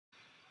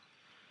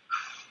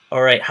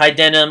All right. Hi,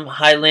 Denim.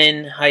 Hi,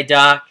 Lynn. Hi,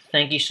 Doc.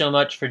 Thank you so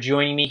much for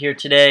joining me here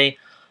today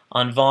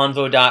on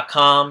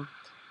Vonvo.com.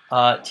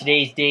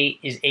 Today's date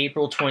is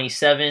April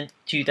 27th,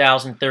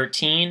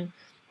 2013,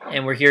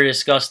 and we're here to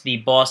discuss the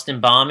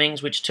Boston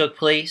bombings which took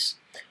place.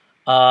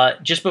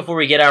 Just before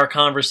we get our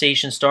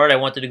conversation started, I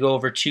wanted to go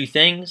over two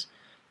things.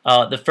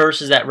 The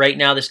first is that right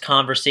now this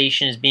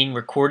conversation is being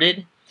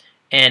recorded,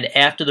 and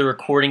after the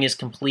recording is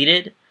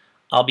completed,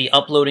 I'll be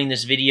uploading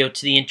this video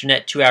to the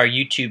internet to our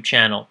YouTube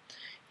channel.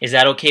 Is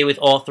that okay with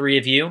all three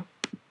of you?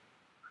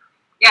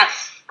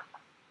 Yes.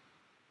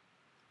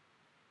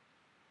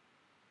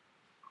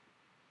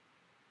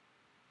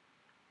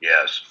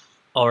 Yes.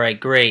 All right,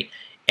 great.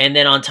 And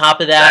then on top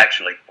of that...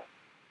 Actually,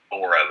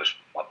 four of us,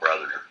 my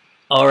brother.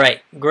 All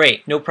right,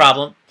 great. No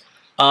problem.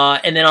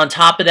 And then on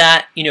top of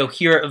that, you know,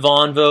 here at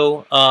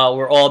Vonvo,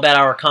 we're all about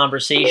our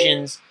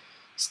conversations,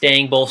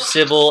 staying both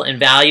civil and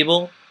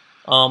valuable.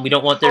 We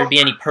don't want there to be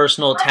any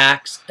personal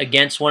attacks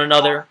against one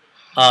another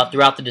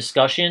throughout the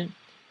discussion.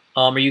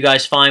 Are you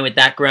guys fine with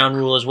that ground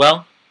rule as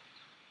well?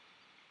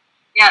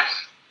 Yes.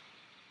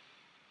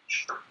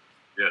 Sure.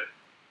 Good.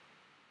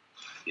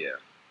 Yeah.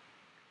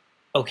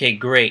 Okay,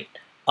 great.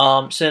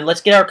 So then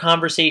let's get our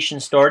conversation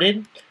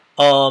started.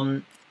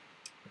 Denim,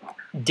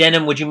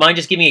 would you mind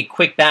just giving a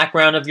quick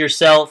background of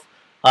yourself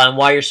and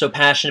why you're so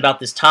passionate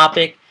about this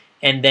topic?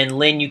 And then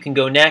Lynn, you can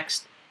go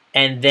next.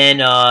 And then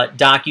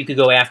Doc, you could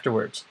go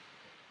afterwards.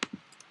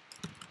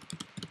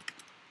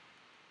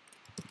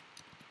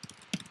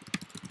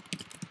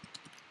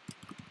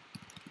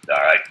 All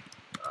right.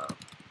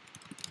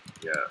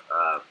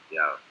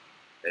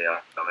 Hey,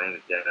 my name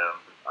is Denim.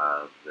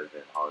 Live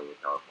in Hollywood,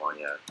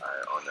 California. I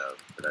own a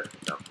production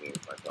company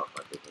with myself,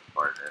 my business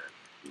partner,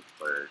 Steve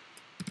Players.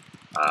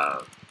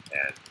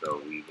 And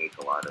so we make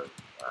a lot of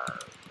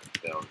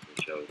films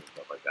and shows and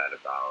stuff like that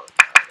about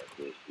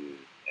the issues.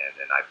 And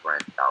then I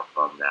branched out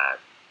from that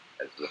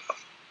as well.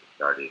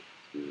 Started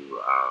to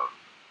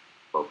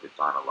focus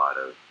on a lot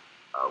of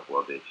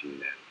world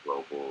issues and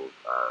global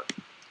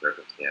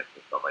circumstance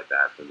and stuff like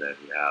that. So then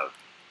you have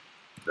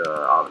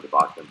the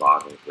Boston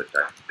bombings, which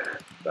I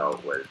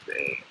felt was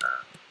a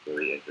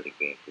really interesting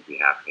thing to be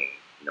happening,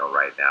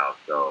 right now.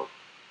 So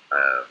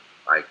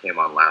I came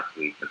on last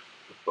week and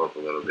spoke a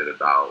little bit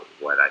about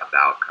what the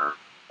outcome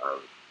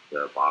of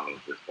the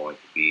bombings is going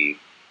to be,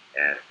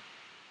 and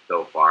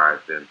so far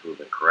I've been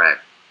proven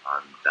correct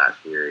on that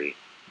theory.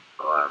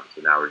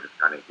 So now we're just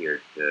kind of here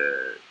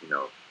to,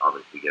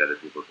 obviously get other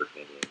people's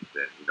opinions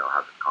and,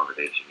 have this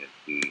conversation and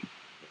see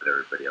what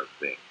everybody else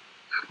thinks.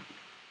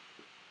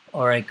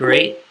 All right,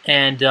 great.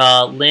 And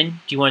Lynn,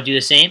 do you want to do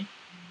the same?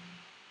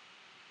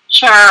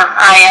 Sure.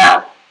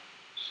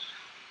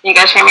 You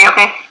guys hear me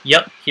okay?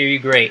 Yep, hear you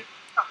great.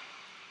 All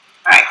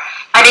right.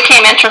 I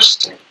became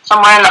interested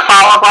somewhere in the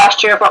fall of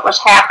last year of what was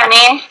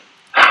happening,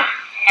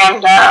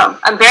 and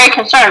I'm very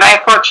concerned. I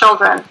have 4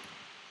 children,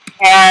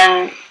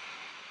 and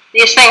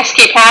these things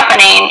keep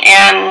happening,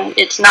 and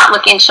it's not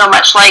looking so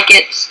much like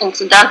it's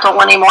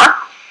incidental anymore.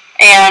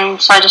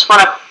 And so I just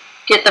want to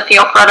get the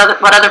feel for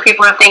what other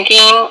people are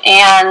thinking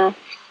and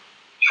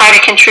try to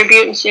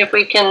contribute and see if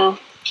we can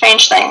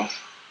change things.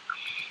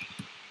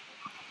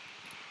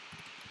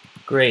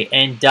 Great.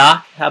 And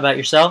Doc, how about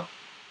yourself?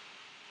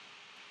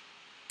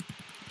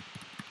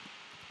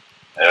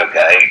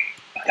 Okay.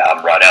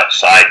 I'm right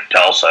outside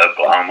Tulsa,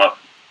 Oklahoma,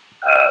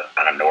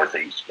 kind of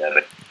northeast of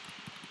it.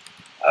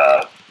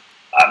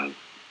 I'm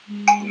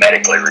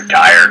medically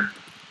retired.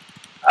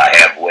 I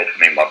have with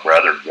me my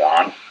brother,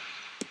 John,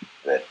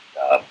 that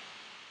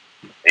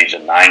he's a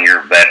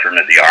 9-year veteran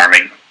of the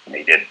Army.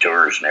 He did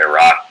tours in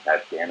Iraq and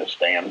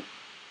Afghanistan.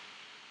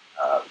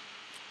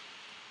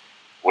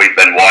 We've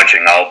been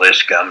watching all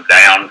this come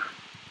down.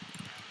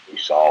 We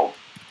saw,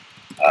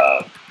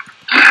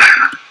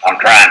 I'm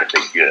trying to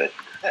be good.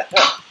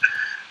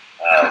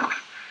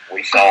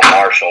 We saw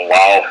martial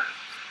law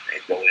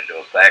go into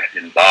effect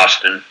in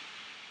Boston.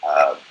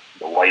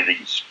 The way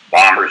these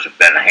bombers have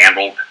been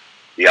handled,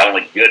 the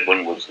only good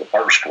one was the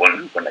first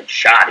one when they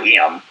shot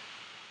him.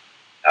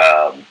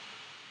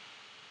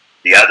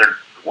 The other,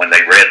 when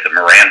they read the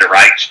Miranda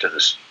rights to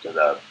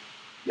the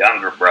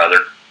younger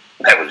brother,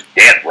 that was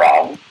dead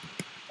wrong.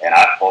 And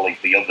I fully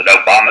feel that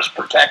Obama's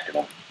protecting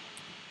him.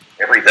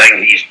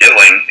 Everything he's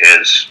doing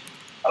is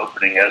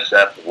opening us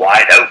up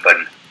wide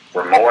open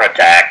for more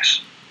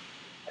attacks.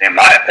 In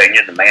my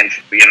opinion, the man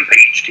should be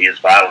impeached. He has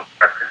violated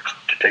our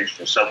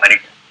Constitution so many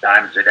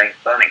times it ain't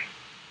funny.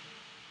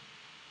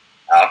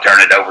 I'll turn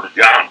it over to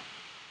John.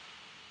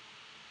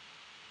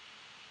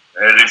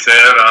 As he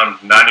said, I'm a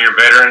 9-year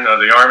veteran of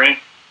the Army.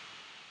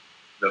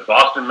 The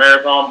Boston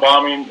Marathon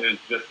bombing is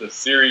just a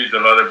series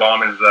of other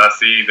bombings that I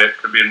see that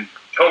could be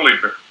totally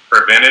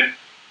prevented.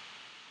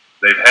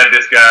 They've had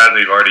this guy,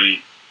 they've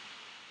already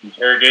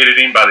interrogated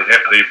him,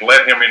 they've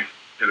let him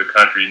into the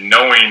country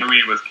knowing who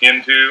he was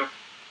kin to.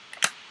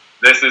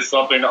 This is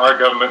something our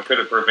government could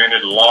have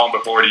prevented long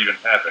before it even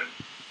happened.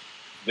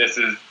 This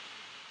is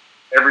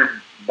every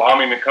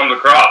bombing that comes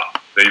across.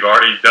 They've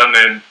already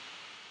done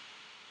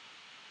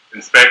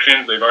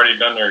inspections. They've already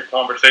done their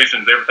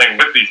conversations, everything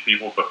with these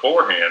people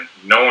beforehand,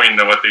 knowing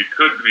that what they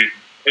could be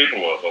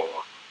capable of.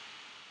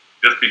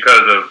 Just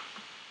because of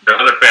their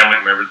other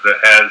family members that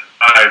has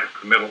ties to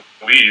the Middle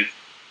East,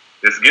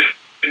 it's getting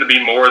to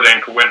be more than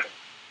coincidence,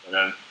 and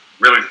I'm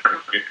really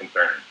starting to get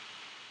concerned.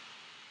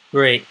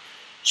 Great.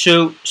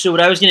 So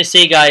what I was going to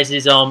say, guys,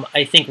 is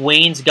I think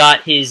Wayne's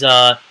got his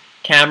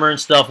camera and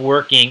stuff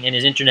working and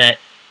his internet.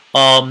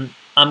 I'm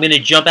going to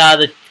jump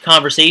out of the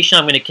conversation.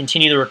 I'm going to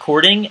continue the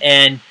recording,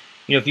 and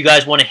if you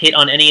guys want to hit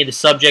on any of the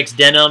subjects,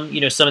 denim,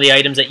 some of the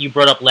items that you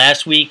brought up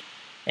last week,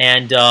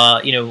 and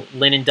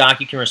Lynn and Doc,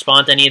 you can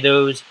respond to any of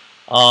those.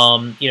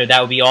 That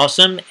would be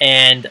awesome,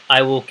 and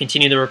I will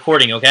continue the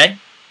recording. Okay.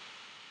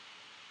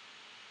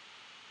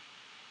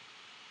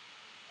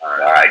 All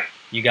right.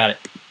 You got it.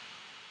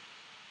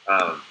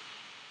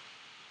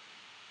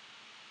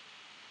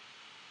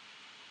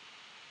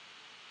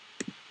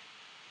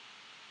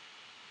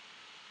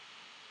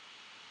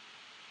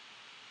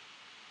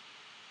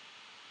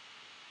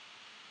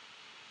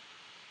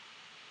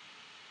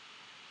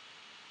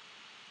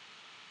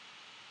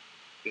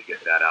 To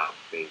get that out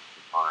based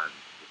upon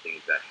the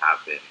things that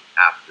happened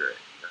after it.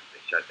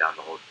 They shut down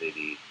the whole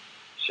city,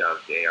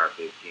 shoved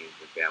AR-15s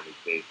in family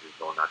faces,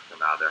 told not to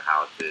come out of their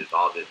houses,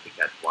 all this to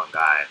catch one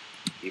guy,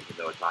 even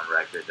though it's on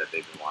record that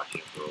they've been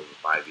watching for over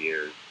 5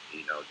 years.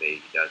 He does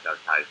have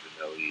ties to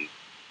the Middle East,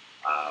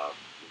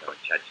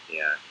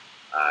 Chechnya,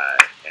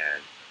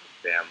 and his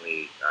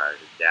family,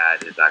 his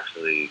dad is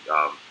actually,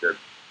 there's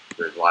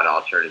a lot of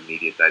alternative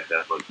media sites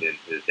that looked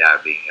into his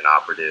dad being an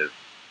operative.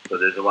 So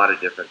there's a lot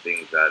of different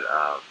things that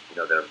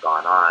that have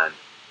gone on,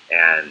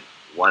 and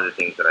one of the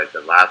things that I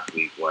said last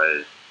week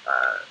was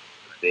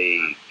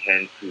they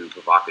tend to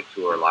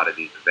provocateur a lot of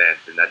these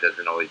events, and that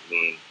doesn't always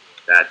mean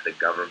that the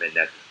government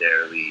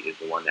necessarily is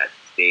the one that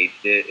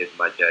staged it, as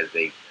much as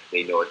they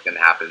know it's going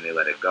to happen and they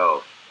let it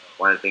go.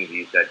 One of the things that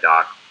you said,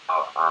 Doc,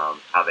 about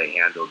how they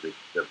handled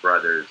the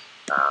brothers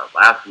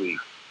last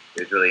week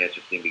is really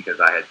interesting, because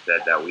I had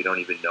said that we don't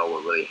even know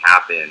what really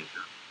happened.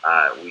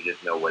 We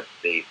just know what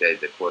they said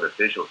the quote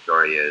official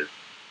story is,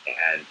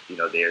 and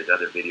there's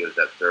other videos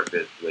that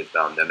surfaced with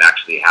them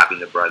actually having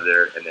the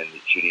brother and then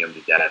shooting him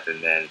to death,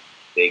 and then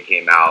they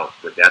came out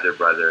with the other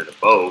brother in a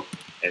boat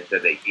and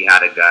said that he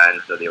had a gun,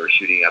 so they were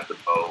shooting up the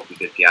boat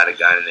because he had a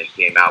gun, and then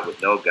came out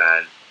with no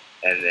gun,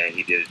 and then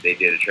they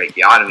did a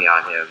tracheotomy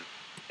on him,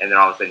 and then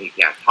all of a sudden he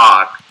can't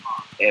talk,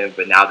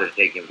 but now they're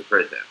taking him to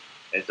prison,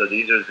 and so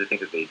these are the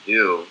things that they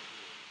do.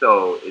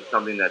 So it's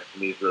something that to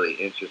me is really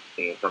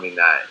interesting, and something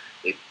that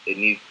it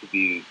needs to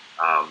be,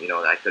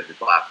 I said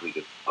this last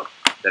week,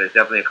 that it's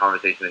definitely a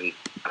conversation that needs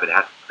to happen. It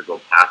has to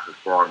go past this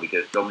forum,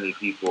 because so many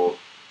people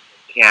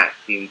can't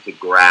seem to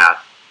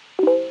grasp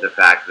the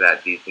fact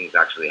that these things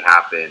actually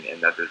happen,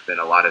 and that there's been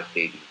a lot of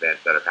staged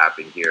events that have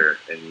happened here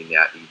in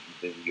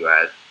the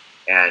U.S.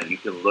 And you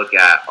can look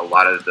at a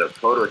lot of the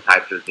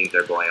prototypes of things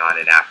that are going on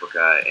in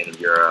Africa and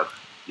in Europe,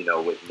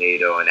 with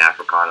NATO and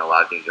AFRICOM, a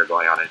lot of things are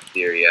going on in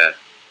Syria.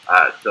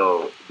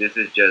 So this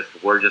is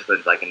we're just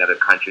like another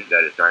country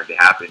that is starting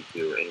to happen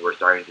to, and we're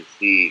starting to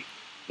see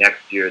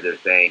next year they're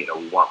saying,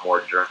 we want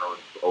more drones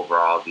over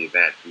all the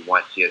events. We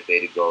want TSA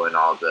to go in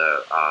all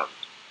the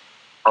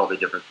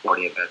different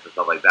sporting events and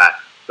stuff like that.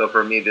 So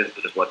for me, this is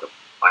just what the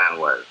plan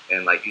was.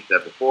 And like you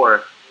said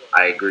before,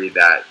 I agree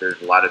that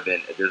there's a lot of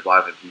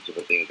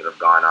impeachable things that have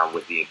gone on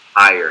with the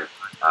entire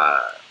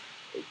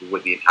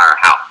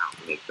house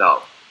in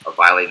itself, of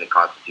violating the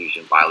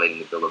Constitution, violating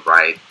the Bill of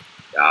Rights,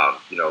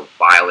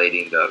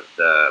 violating the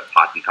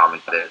posse common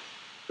sense.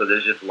 So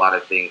there's just a lot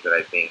of things that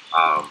I think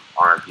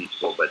are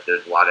impeachable, but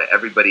there's a lot of,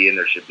 everybody in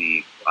there should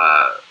be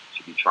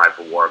tried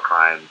for war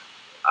crimes,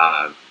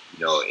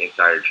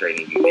 insider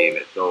trading, you name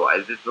it. So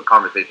this is a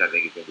conversation I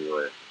think is going to be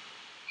worth.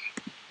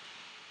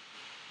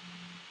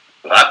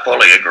 Well, I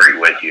fully agree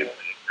with you.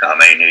 I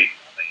mean,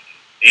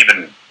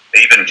 even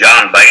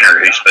John Boehner,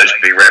 who's supposed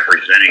to be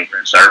representing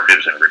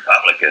conservatives and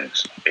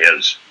Republicans,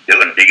 is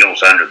doing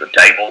deals under the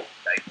table.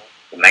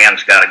 The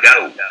man's got to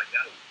go.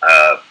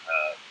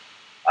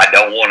 I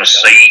don't want to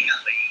see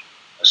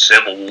a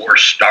civil war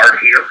start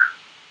here,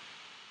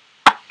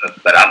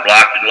 but I'm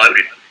locked and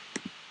loaded.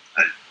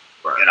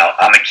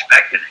 I'm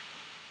expecting it.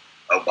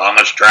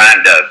 Obama's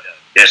trying to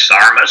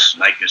disarm us,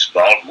 make us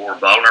more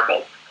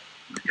vulnerable.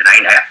 It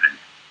ain't happening.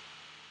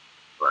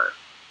 Right.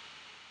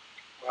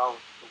 Well,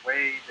 the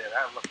way that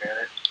I look at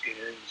it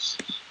is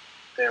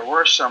there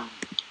were some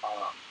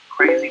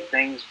crazy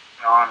things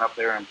going on up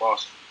there in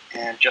Boston.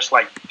 And just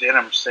like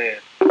Denham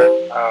said,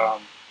 can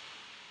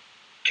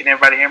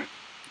everybody hear me?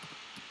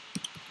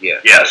 Yeah.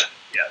 Yes.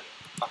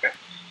 Okay.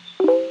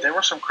 There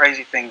were some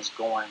crazy things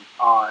going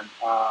on.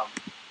 A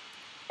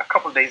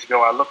couple of days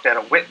ago, I looked at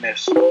a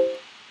witness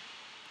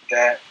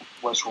that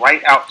was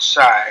right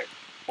outside,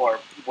 or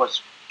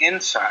was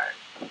inside,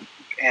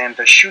 and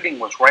the shooting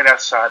was right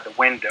outside the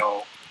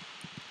window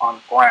on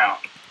the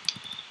ground.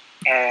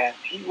 And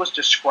he was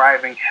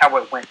describing how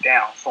it went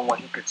down from what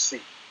he could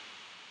see.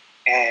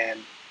 And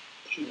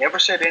he never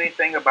said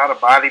anything about a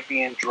body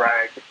being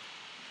dragged.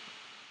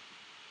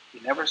 He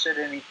never said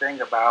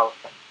anything about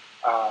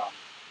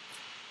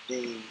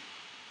the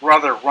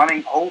brother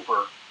running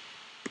over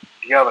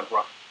the other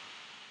brother.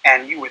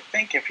 And you would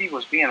think if he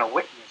was being a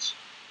witness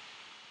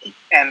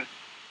and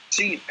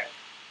see that,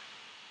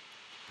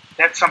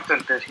 that's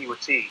something that he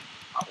would see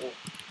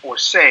or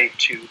say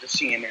to the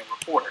CNN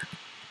reporter.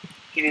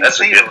 He didn't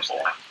say those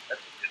things.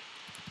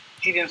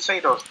 He didn't say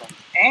those things.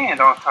 And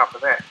on top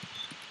of that,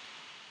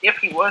 if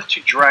he was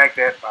to drag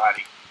that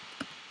body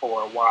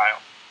for a while,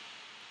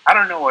 I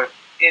don't know if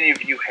any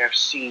of you have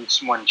seen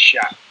someone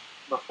shot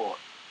before.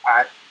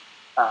 I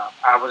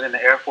was in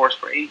the Air Force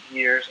for 8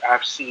 years.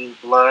 I've seen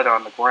blood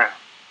on the ground.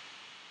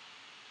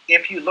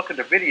 If you look at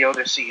the video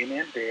that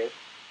CNN did,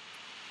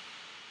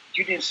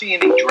 you didn't see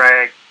any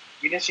drag.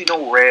 You didn't see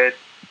no red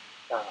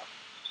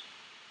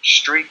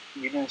streak.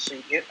 You didn't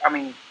see it. I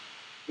mean,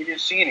 you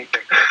didn't see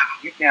anything.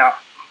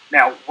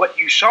 Now, what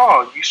you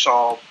saw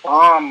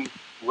bomb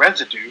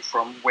residue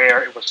from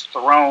where it was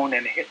thrown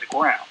and it hit the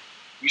ground.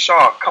 You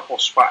saw a couple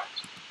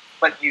spots,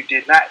 but you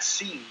did not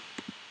see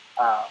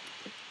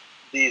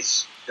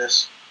this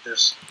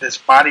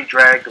body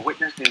drag. The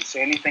witness didn't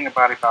say anything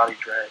about a body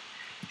drag,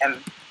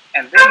 and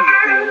then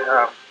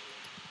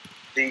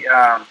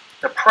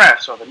the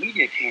press or the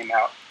media came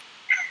out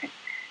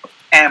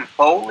and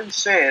boldly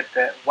said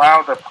that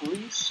while the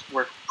police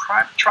were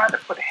trying to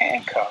put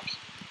handcuffs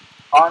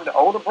on the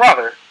older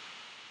brother,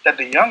 that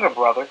the younger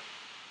brother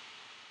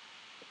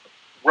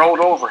rolled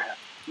over him.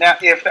 Now,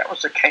 if that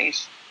was the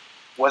case,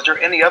 was there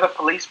any other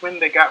policemen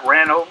that got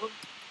ran over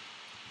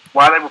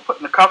while they were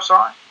putting the cuffs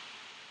on?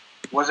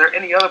 Was there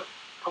any other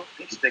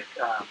police that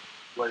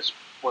was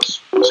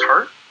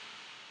hurt?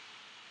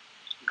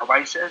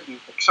 Nobody says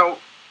anything. So,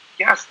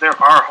 yes, there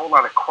are a whole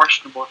lot of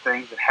questionable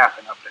things that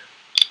happen up there.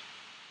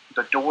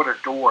 The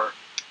door-to-door,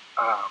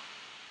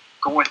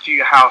 going through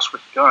your house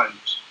with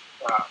guns.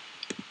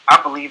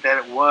 I believe that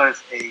it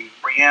was a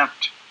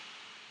preempt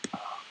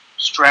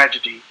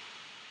strategy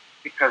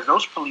because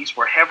those police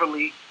were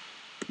heavily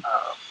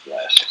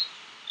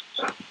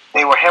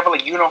they were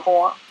heavily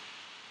uniformed.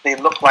 They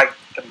looked like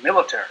the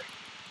military.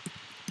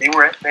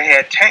 They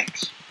had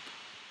tanks.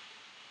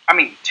 I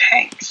mean,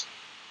 tanks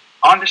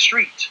on the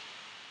streets.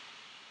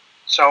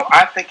 So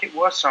I think it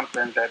was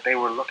something that they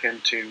were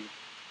looking to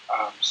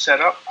set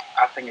up.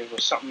 I think it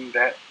was something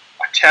that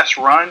a test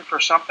run for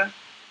something,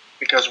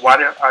 because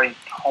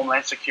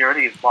Homeland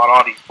Security has bought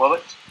all these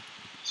bullets.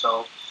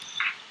 So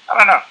I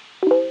don't know.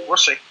 We'll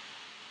see.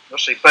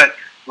 But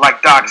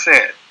like Doc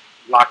said,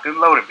 locked and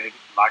loaded, baby.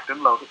 Locked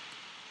and loaded.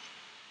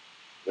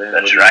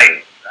 That's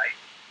right.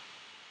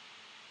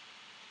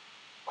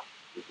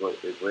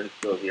 Is Lynn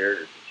still here, or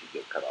did she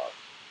get cut off?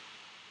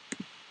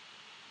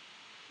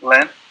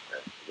 Lynn?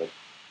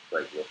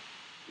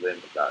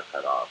 Lynn got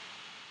cut off.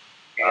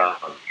 Yeah.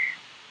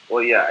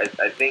 Well, yeah,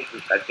 I think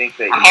that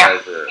you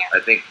guys are. I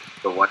think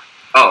the one.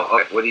 Oh,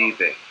 okay. What do you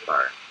think?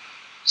 Sorry,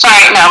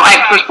 no,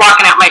 I was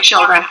walking out my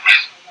children.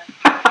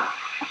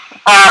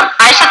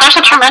 I said there's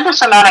a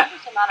tremendous amount of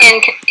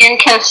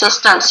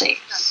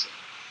inconsistencies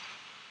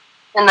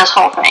in this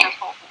whole thing.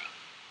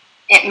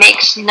 It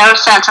makes no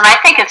sense, and I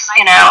think it's,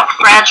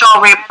 gradual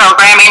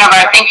reprogramming of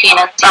our thinking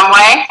in some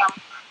way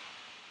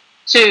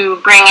to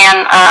bring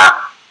in a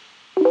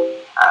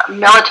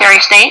military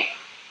state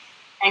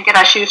and get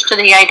us used to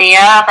the idea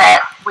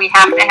that we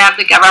have to have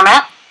the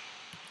government.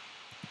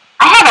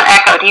 I have an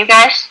echo. Do you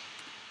guys?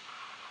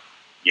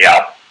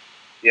 Yeah.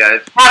 Yeah.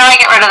 How do I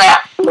get rid of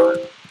that?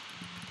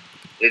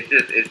 It's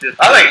just.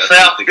 I think it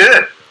sounds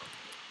good.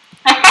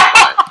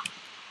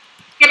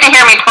 Get to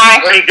hear me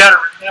twice. Well, you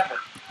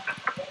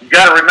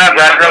got to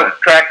remember, I drove a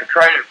tractor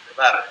trailer for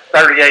about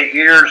 38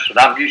 years, and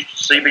I'm used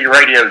to CB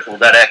radios with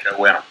that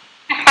echo in them.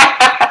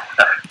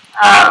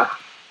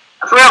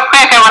 Real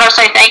quick, I want to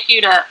say thank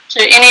you to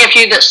any of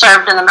you that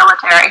served in the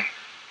military.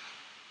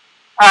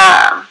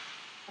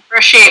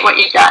 Appreciate what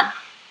you've done.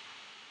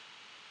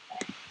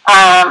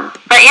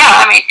 But yeah,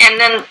 I mean, and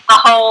then the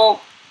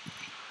whole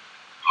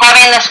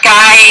having this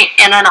guy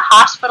in a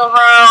hospital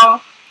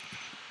room,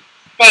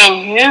 they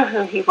knew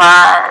who he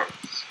was.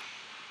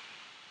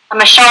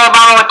 Michelle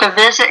Obama went to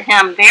visit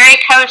him. Very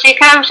cozy.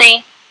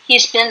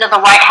 He's been to the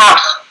White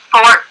House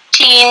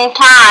 14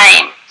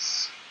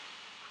 times.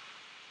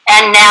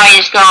 And now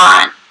he's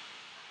gone.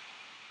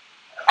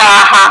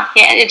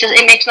 Yeah,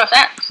 it makes no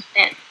sense.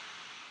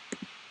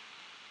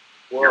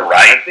 Well, You're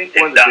right. I think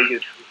one of the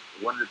biggest.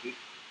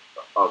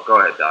 Oh, go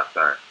ahead, Doc.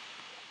 Sorry.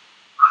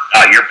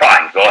 Oh, you're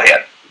fine. Go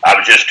ahead. I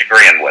was just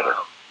agreeing with her.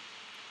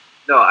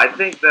 No, I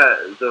think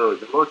that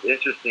the most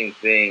interesting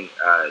thing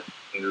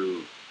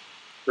to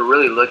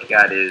really look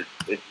at is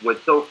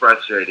what's so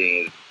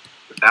frustrating is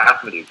the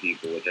vast majority of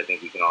people, which I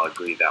think we can all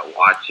agree, that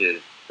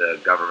watches the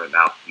government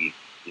mouthpiece,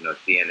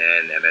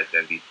 CNN,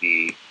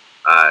 MSNBC,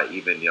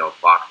 even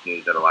Fox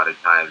News. At a lot of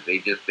times,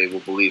 they will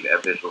believe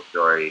every official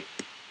story,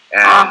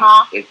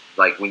 and it's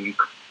like when you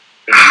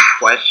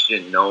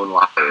question known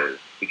liars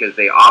because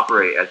they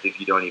operate as if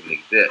you don't even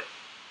exist.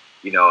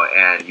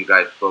 And you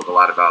guys spoke a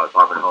lot about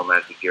Department of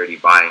Homeland Security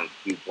buying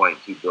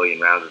 2.2 billion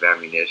rounds of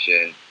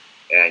ammunition,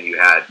 and you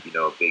had, you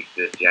know, big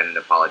sis Janet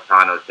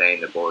Napolitano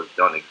saying that bullets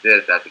don't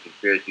exist. That's a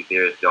conspiracy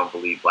theorist. Don't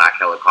believe black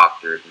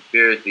helicopter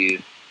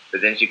conspiracies.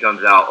 But then she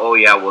comes out, oh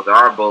yeah, well there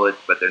are bullets,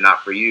 but they're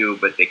not for you,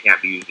 but they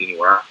can't be used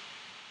anywhere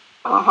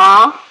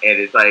else. And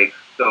it's like,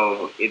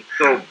 so it's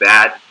so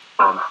bad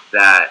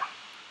that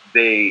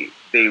they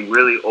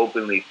really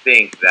openly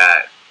think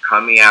that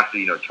coming after,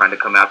 you know, trying to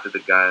come after the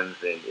guns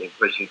and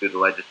pushing through the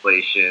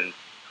legislation.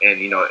 And,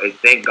 you know,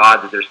 thank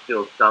God that there's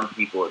still some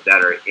people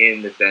that are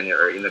in the Senate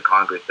or in the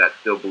Congress that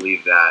still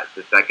believe that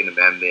the Second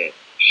Amendment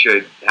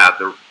should have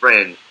the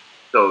fringe.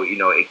 So, you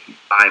know, it keeps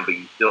fine, but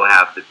you still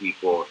have the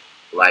people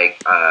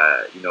like,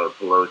 you know,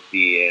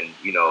 Pelosi and,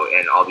 you know,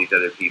 and all these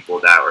other people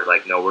that were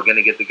like, no, we're going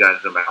to get the guns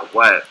no matter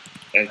what.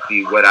 And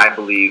see, what I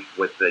believe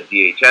with the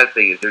DHS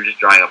thing is they're just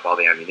drying up all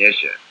the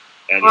ammunition.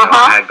 And, you know,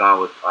 I had gone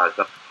with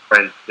some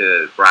friends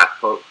to Brass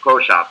Pro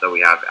Shop that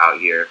we have out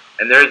here,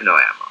 and there is no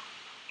ammo.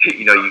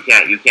 You know, you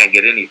can't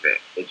get anything.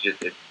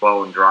 It's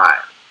bone dry.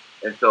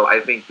 And so I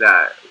think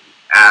that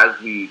as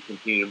we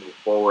continue to move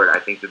forward, I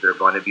think that there are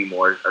going to be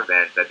more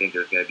events. I think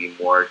there's going to be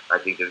more. I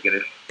think there's going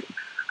to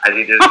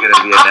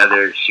be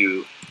another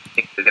shoot. I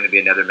think there's going to be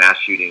another mass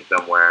shooting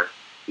somewhere,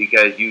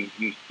 because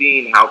you've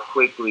seen how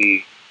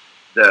quickly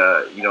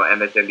the, you know,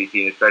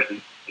 MSNBC and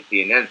especially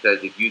CNN says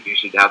if you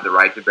should have the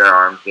right to bear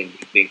arms, then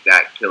you think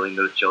that killing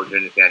those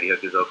children in Sandy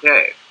Hook is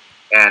okay.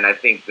 And I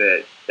think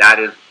that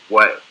is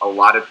what a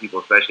lot of people,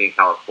 especially in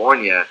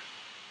California,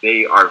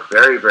 they are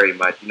very, very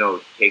much, you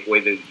know, take away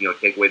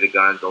the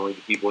guns. Only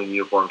the people in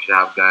uniform should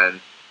have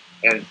guns.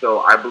 And so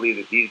I believe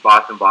that these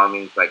Boston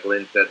bombings, like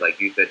Lynn said, like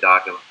you said,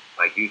 Doc, and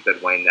like you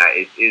said, Wayne, that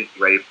it is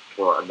ready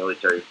for a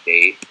military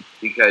state,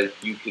 because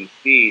you can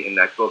see, and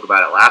I spoke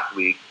about it last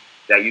week,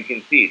 that you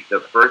can see the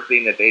first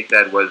thing that they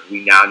said was,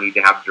 we now need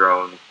to have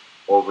drones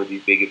over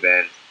these big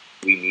events.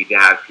 We need to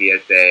have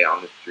PSA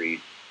on the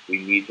streets. We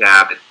need to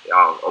have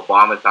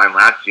Obama's time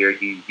last year.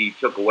 He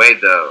took away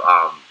the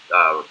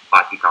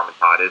posse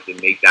comitatus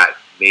and made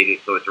it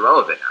so it's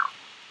irrelevant now.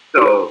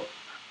 So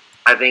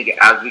I think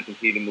as we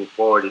continue to move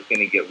forward, it's going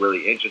to get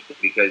really interesting,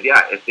 because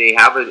yeah, if they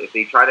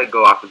try to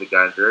go after the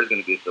guns, there is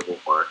going to be a civil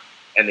war,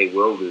 and they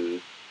will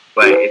lose.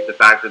 But it's the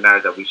fact of the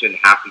matter that we shouldn't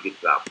have to get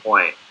to that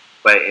point.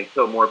 But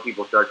until more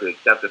people start to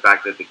accept the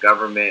fact that the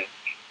government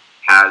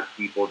has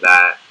people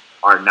that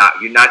are not,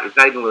 it's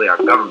not even really our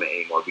government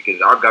anymore,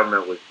 because our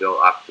government was built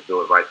off the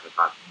Bill of Rights and the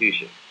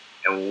Constitution.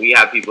 And when we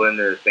have people in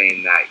there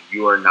saying that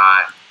we're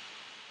not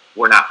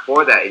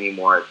for that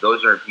anymore,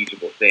 those are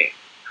impeachable things.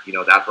 You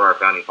know, that's what our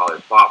founding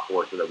fathers fought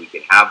for, so that we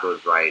could have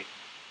those rights.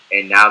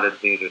 And now that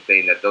things are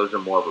saying that those are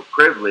more of a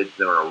privilege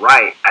than a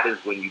right, that is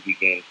when you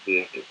begin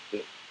to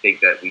think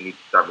that we need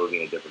to start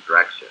moving in a different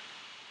direction.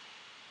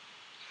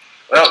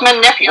 Well,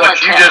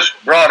 what you just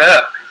brought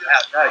up is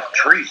outright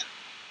treason.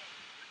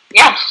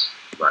 Yes.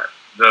 Right.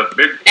 The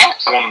big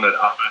problem that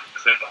I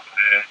said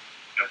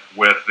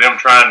with them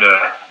trying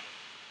to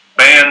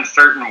ban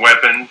certain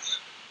weapons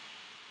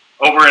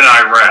over in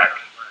Iraq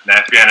and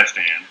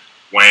Afghanistan,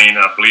 Wayne,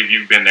 I believe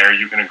you've been there,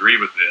 you can agree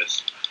with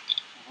this.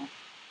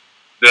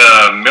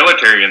 The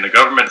military and the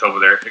governments over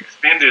there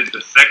extended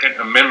the Second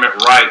Amendment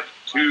right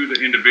to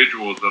the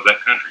individuals of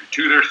that country,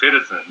 to their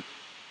citizens,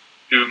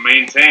 to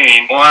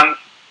maintain one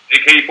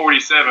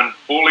AK-47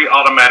 fully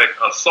automatic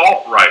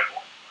assault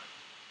rifle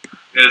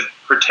as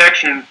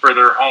protection for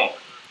their home.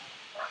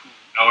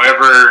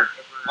 However,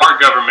 our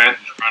government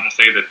is trying to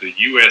say that the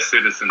U.S.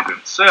 citizens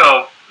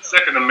themselves, the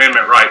Second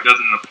Amendment right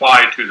doesn't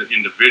apply to the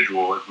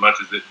individual as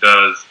much as it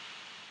does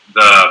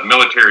the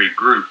military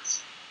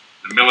groups,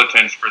 the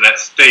militants for that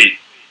state.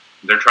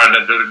 They're trying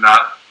to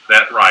deny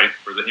that right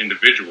for the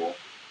individual.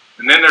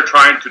 And then they're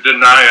trying to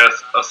deny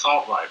us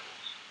assault rifles.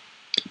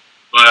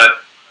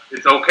 But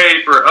it's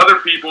okay for other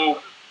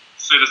people,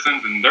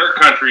 citizens in their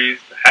countries,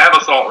 to have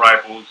assault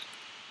rifles,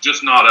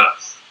 just not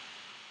us.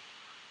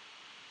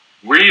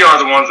 We are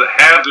the ones that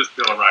have this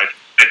Bill of Rights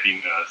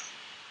protecting us,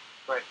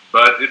 right,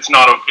 but it's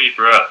not okay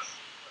for us.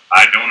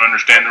 I don't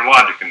understand their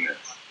logic in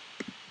this.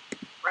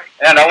 Right.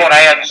 And I want to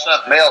add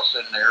something else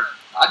in there.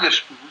 I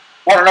just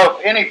want to know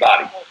if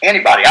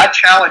anybody, I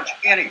challenge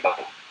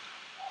anybody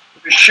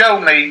to show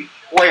me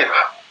where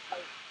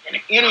in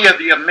any of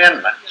the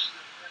amendments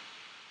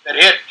that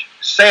it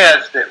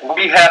says that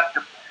we have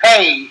to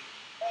pay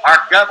our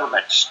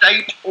government,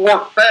 state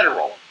or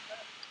federal,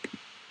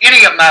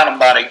 any amount of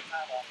money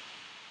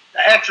to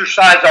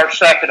exercise our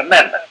Second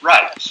Amendment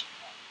rights.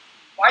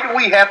 Why do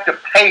we have to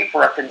pay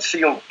for a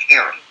concealed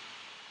carry?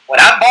 When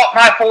I bought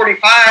my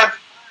 .45,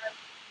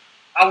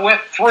 I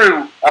went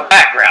through a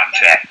background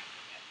check.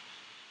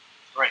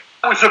 Right.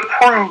 I was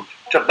approved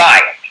to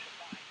buy it.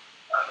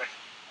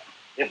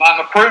 If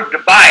I'm approved to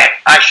buy it,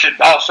 I should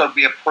also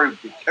be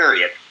approved to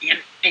carry it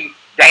any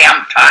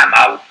damn time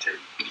I want to.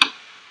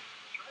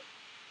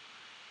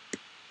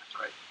 That's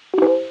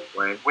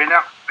right.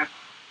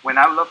 When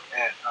I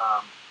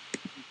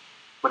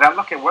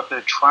look at what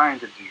they're trying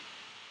to do,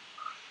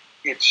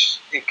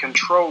 it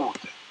controls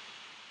them.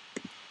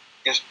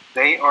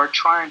 They are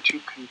trying to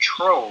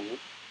control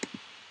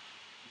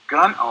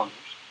gun owners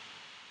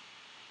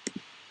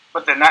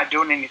but they're not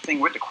doing anything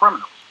with the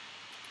criminals.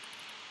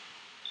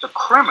 The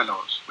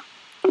criminals,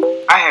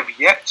 I have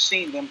yet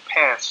seen them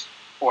pass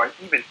or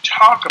even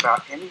talk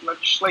about any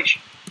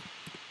legislation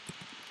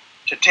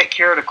to take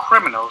care of the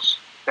criminals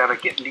that are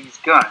getting these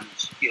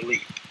guns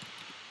illegal.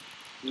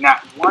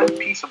 Not one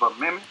piece of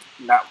amendment,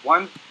 not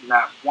one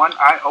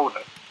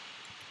iota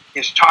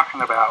is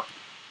talking about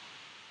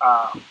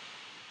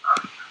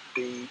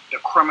the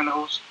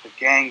criminals, the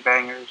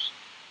gangbangers,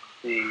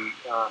 the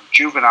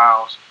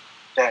juveniles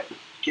that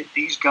get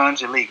these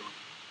guns illegally.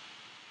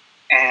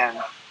 And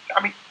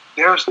I mean,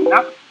 there's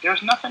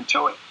nothing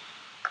to it.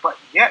 But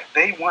yet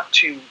they want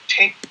to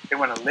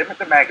limit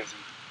the magazine.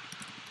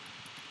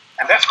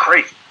 And that's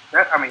crazy.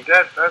 I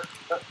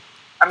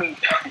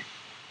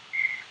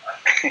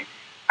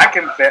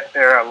can bet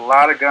there are a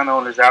lot of gun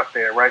owners out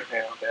there right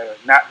now that are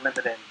not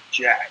limited in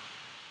jack.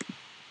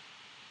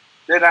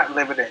 They're not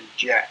limited in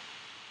jack.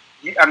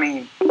 I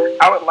mean,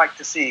 I would like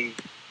to see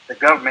the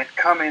government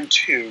come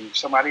into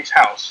somebody's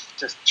house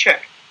to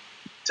check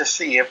to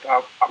see if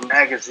a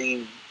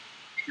magazine.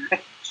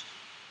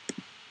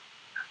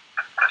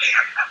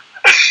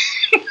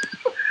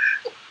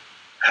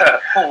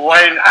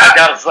 Wayne, I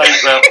gotta say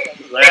something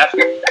to that.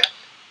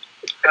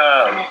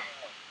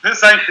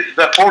 This ain't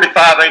the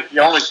 45 ain't the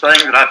only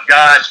thing that I've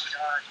got,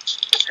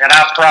 and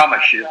I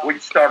promise you,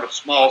 we'd start a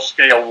small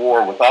scale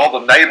war with all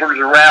the neighbors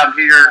around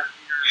here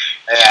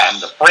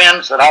and the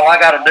friends that all I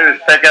got to do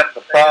is pick up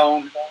the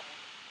phone.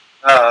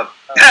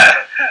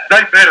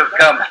 They better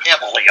come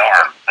heavily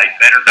armed. They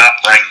better not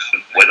bring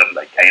some with them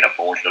they can't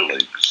afford to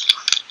lose.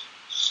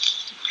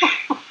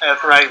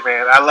 That's right,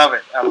 man. I love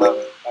it. I love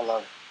it. I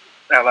love it.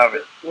 I love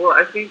it. Well,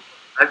 I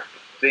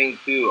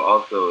think too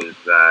also is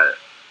that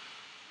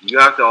you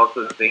have to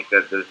also think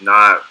that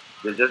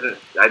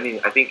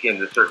I think in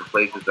the certain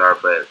places are,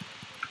 but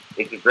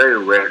it's very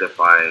rare to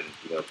find,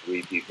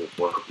 3 people,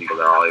 4 people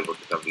that are all able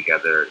to come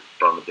together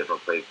from a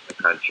different place in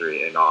the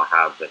country and all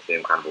have the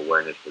same kind of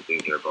awareness for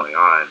things that are going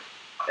on.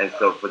 And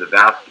so for the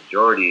vast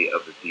majority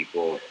of the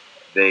people,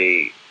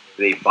 they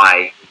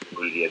buy into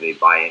the media, they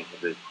buy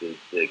into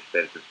the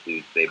expensive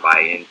suits, they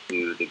buy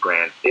into the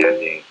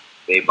grandstanding,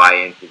 they buy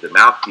into the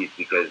mouthpiece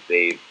because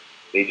they've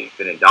just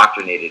been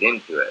indoctrinated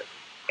into it.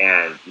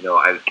 And,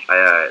 I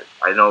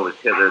know it was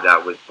Hitler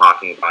that was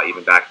talking about,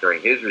 even back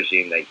during his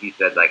regime, that he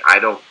said, like, I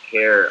don't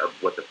care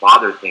what the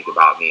fathers think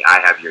about me, I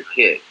have your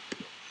kids.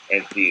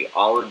 And see,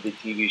 all of the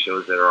TV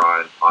shows that are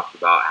on talks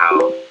about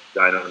how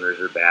gun owners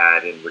are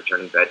bad and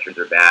returning veterans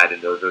are bad,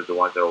 and those are the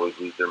ones that always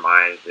lose their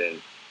minds,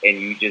 and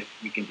you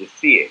can just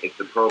see it. It's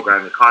the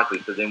programming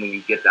constantly. So then when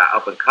you get that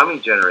up and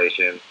coming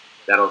generation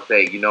that'll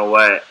say, you know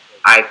what,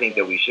 I think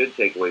that we should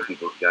take away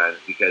people's guns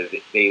because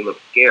they look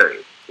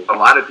scary. A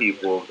lot of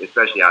people,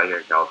 especially out here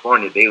in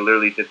California, they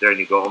literally sit there and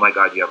you go, oh my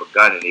God, you have a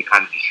gun, and they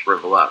kind of just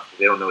shrivel up.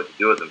 They don't know what to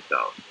do with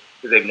themselves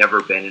because they've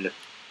never been in a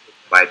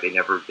fight. They've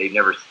never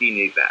seen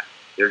any of that.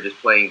 They're just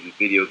playing these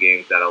video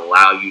games that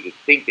allow you to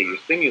think that you're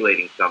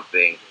simulating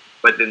something,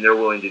 but then they're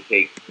willing to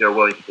take your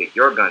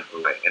guns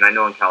away. And I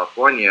know in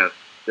California,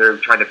 they're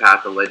trying to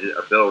pass a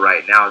bill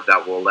right now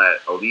that will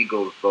let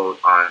illegals vote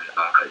on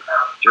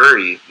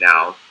juries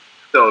now.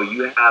 So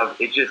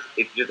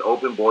it's just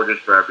open borders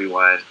for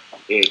everyone.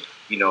 It's,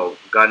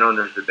 gun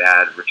owners are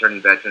bad,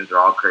 returning veterans are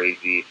all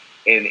crazy,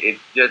 and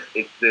it's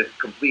this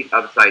complete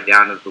upside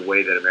down of the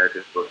way that America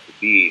is supposed to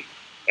be.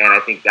 And I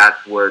think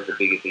that's where the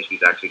biggest issue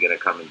is actually going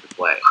to come into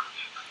play.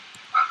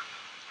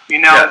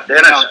 Dennis,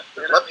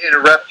 let me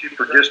interrupt you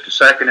for just a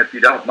second, if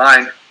you don't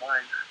mind.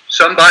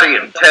 Somebody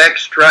in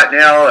text right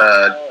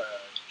now,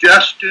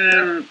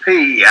 Justin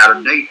P. out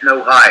of Dayton,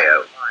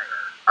 Ohio.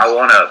 I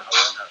want to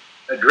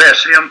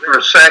address him for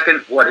a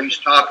second, what he's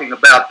talking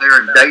about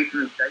there in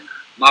Dayton.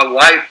 My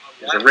wife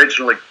is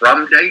originally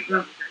from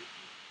Dayton,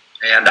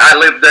 and I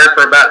lived there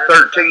for about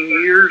 13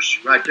 years,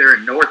 right there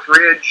in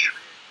Northridge.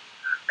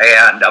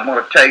 And I'm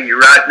going to tell you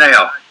right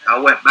now, I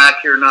went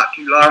back here not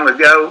too long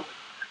ago,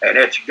 and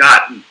it's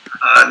gotten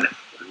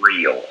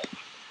unreal.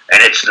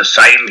 And it's the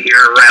same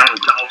here around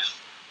Tulsa.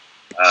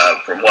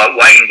 From what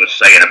Wayne was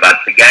saying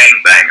about the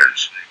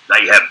gangbangers,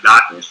 they have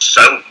gotten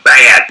so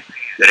bad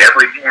that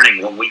every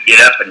morning when we get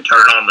up and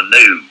turn on the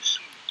news,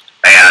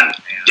 and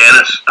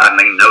Dennis, I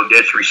mean, no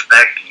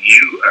disrespect to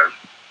you, or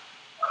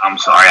I'm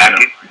sorry,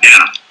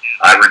 Dennis,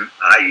 I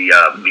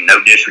mean,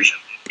 no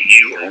disrespect to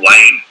you or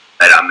Wayne,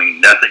 and I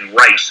mean nothing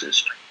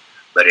racist,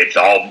 but it's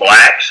all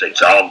blacks,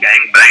 it's all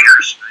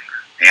gangbangers,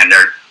 and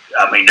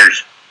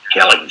there's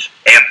killings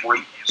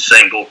every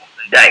single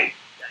day.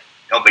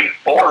 There'll be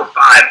 4 or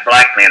 5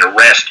 black men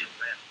arrested,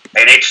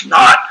 and it's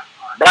not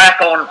black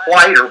on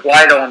white or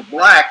white on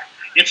black,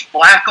 it's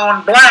black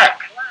on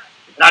black.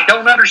 And I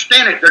don't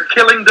understand it. They're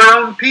killing their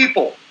own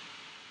people.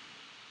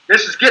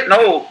 This is getting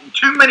old.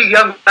 Too many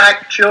young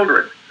black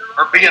children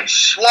are being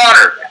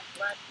slaughtered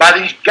by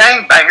these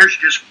gangbangers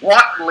just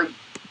wantonly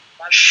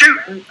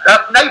shooting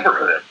up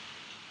neighborhoods.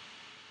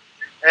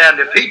 And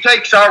if he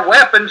takes our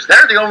weapons,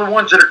 they're the only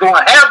ones that are going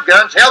to have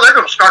guns. Hell, they're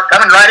going to start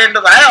coming right into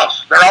the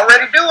house. They're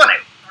already doing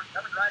it.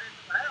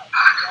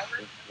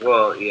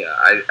 Well, yeah,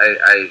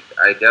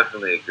 I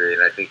definitely agree,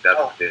 and I think that's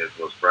the thing that's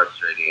most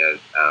frustrating as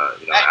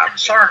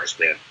African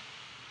American.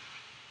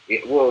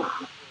 Well,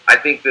 I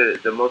think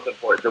the most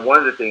important, one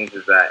of the things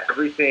is that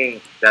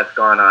everything that's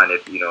gone on,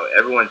 if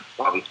everyone's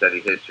probably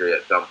studied history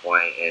at some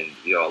point, and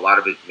a lot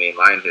of it's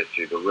mainline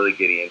history, but really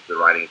getting into the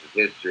writings of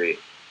history,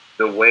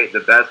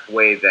 the best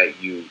way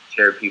that you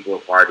tear people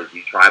apart is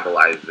you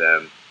tribalize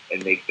them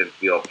and make them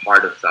feel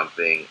part of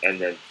something, and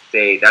then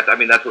say that's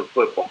what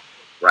football,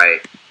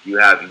 right? You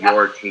have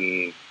your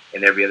team,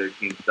 and every other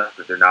team sucks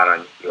that they're not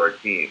on your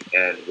team.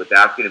 And with the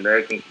African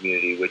American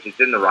community, which is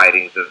in the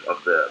writings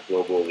of the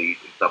global elite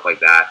and stuff like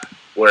that,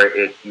 where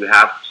it's you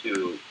have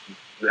to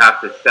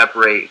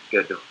separate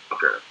the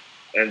divider.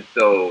 And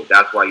so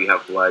that's why you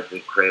have Bloods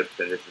and Crips,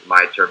 and this is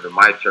my turf and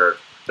my turf.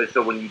 But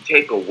so when you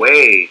take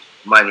away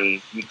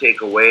money, you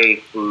take away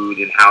food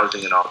and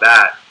housing and all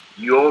that,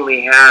 you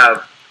only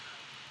have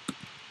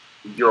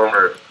the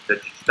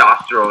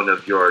testosterone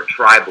of your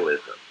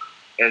tribalism.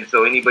 And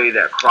so anybody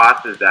that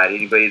crosses that,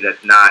 anybody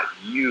that's not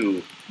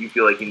you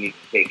feel like you need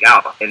to take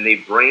out. And they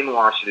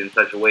brainwash it in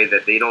such a way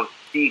that they don't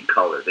see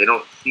color. They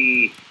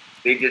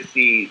just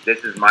see,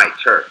 this is my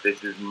turf.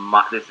 This is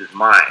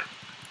mine.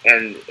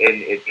 And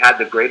it's had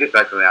the great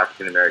effect on the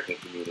African American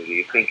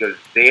community. I think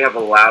they have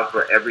allowed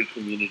for every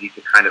community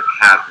to kind of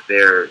have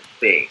their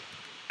thing.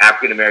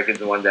 African Americans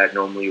are the ones that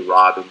normally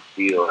rob and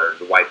steal, or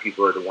the white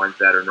people are the ones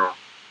that are normally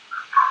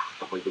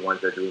the ones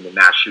that are doing the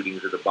mass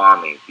shootings or the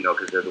bombings,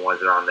 because they're the ones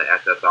that are on the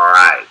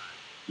SSRIs,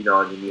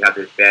 and then you have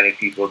the Hispanic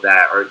people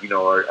that are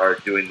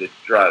doing the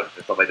drugs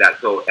and stuff like that.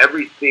 So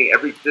every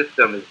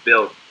system is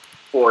built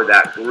for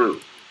that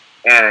group,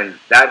 and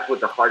that's what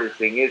the hardest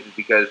thing is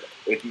because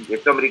if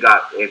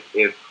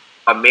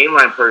a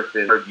mainline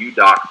person heard you,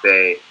 Doc,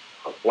 say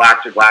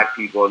blacks are black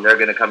people and they're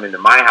going to come into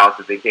my house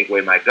if they take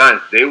away my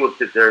guns, they will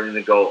sit there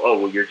and go, oh,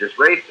 well, you're just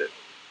racist.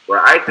 Where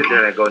I sit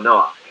there and I go,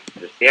 no,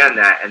 understand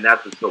that, and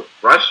that's what's so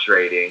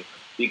frustrating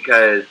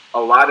because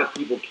a lot of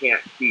people can't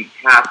see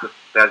past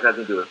that has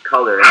nothing to do with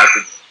color. It has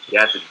to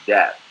do with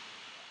death,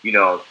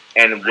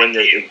 And when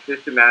it's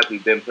systematically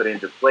been put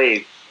into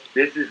place,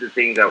 this is the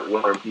thing that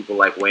when people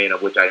like Wayne,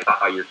 of which I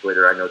saw your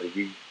Twitter, I know that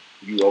you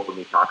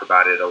openly talk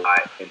about it a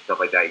lot and stuff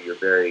like that. You're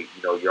very,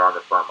 you're on the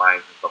front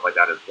lines and stuff like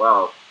that as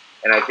well.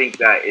 And I think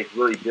that it's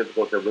really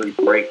difficult to really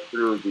break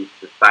through the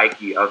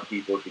psyche of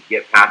people to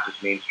get past this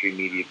mainstream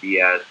media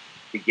BS,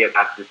 to get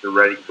past this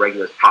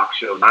regular talk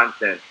show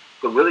nonsense,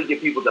 to really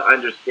get people to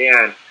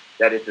understand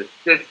that it's a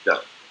system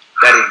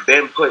that has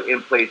been put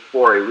in place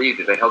for a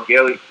reason, the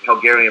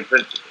Hegelian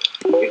principle.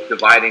 It's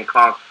divide and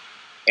conquer.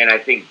 And I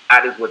think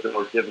that is what the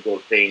most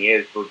difficult thing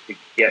is, to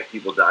get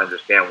people to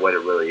understand what it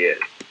really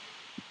is.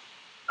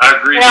 I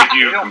agree with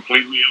you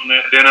completely on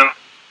that, Denham.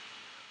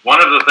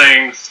 One of the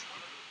things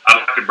I'd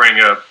like to bring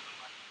up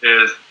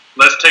is,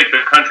 let's take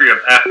the country of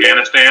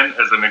Afghanistan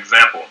as an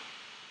example.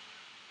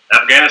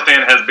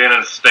 Afghanistan has been in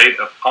a state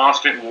of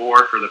constant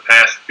war for the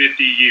past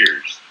 50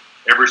 years,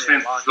 ever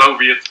since the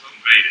Soviets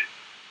invaded.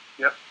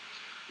 Yep.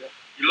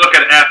 You look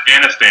at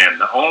Afghanistan,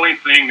 the only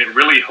thing that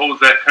really holds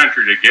that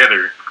country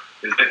together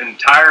is the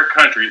entire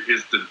country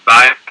is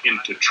divided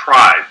into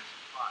tribes.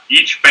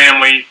 Each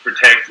family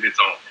protects its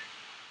own.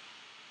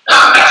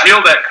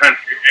 Until that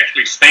country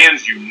actually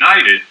stands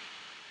united,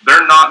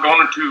 they're not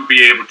going to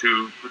be able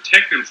to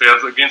protect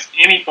themselves against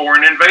any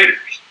foreign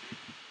invaders.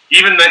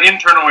 Even the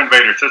internal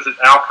invaders, such as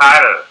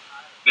Al-Qaeda,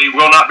 they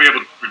will not be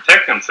able to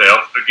protect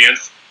themselves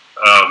against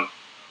a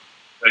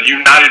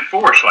united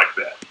force like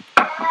that.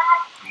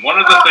 And one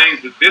of the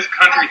things that this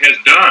country has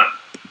done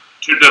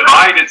to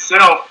divide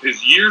itself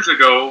is, years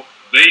ago,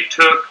 they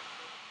took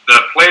the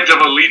Pledge of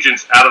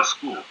Allegiance out of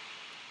school.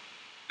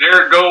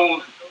 There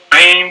goes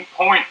main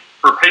point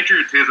for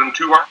patriotism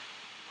to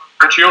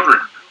our children.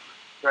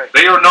 Right.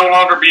 They are no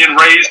longer being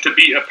raised to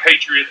be a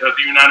patriot of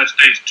the United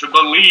States, to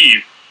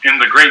believe in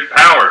the great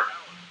power.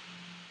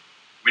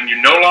 When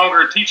you no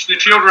longer teach the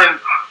children,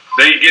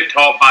 they get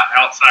taught by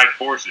outside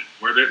forces,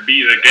 whether it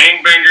be the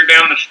gangbanger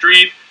down the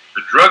street,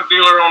 the drug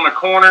dealer on the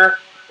corner,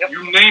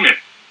 you name it.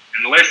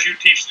 Unless you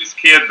teach this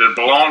kid to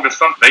belong to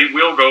something, they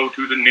will go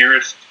to the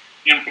nearest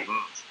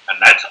influence. And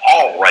that's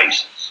all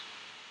races.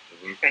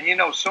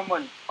 And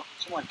someone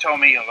told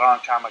me a long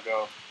time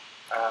ago,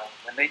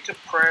 when they took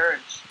prayer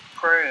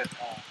and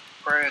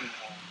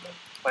the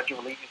Pledge of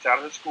Allegiance out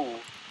of the school,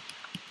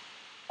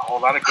 a whole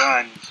lot of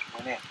guns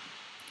went in. A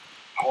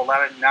whole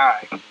lot of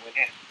knives went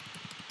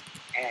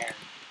in. And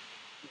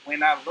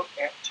when I look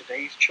at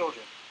today's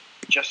children,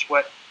 just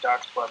what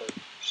Doc's brother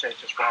said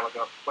just a while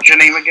ago. What's your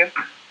name again?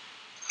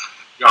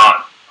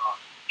 John.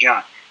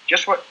 John.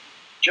 Just what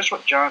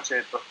John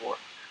said before.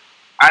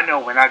 I know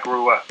when I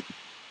grew up,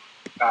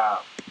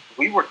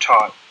 we were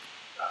taught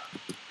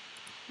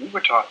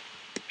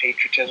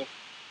patriotism.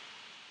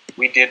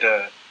 We did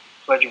a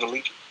Pledge of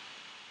Allegiance.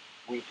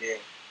 We did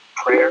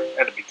prayer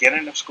at the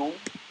beginning of school.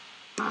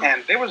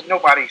 And there was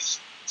nobody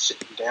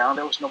sitting down.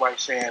 There was nobody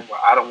saying,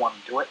 well, I don't want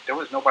to do it. There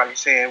was nobody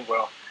saying,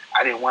 well,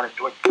 I didn't want to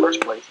do it in the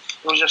first place.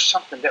 It was just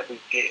something that we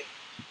did.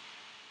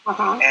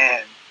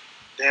 And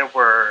there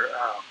were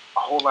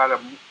whole lot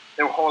of,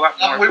 there were a whole lot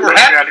more. We were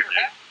happy.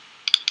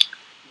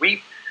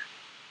 We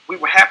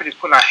were happy to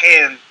put our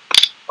hand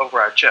over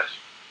our chest,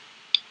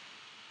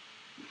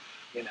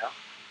 you know.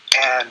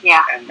 And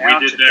Yeah. and now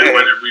We did today, that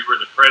whether we were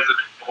the president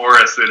or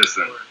a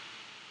citizen.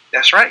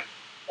 That's right.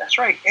 That's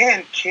right.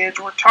 And kids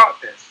were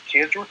taught this.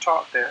 Kids were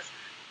taught this,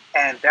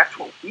 and that's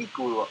what we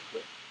grew up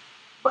with.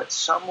 But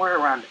somewhere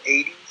around the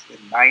 80s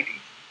and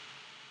 90s,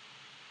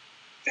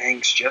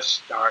 things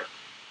just start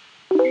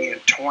being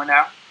torn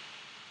out.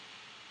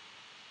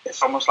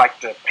 It's almost like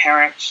the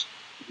parents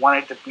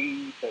wanted to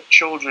be the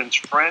children's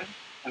friend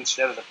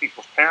instead of the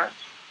people's parents.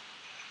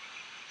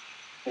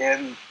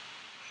 Then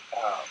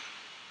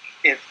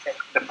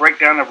the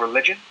breakdown of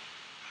religion.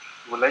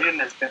 Religion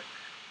has been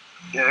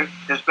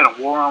there's been a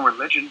war on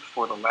religion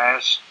for the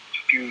last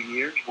few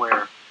years,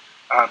 where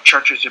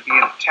churches are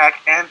being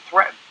attacked and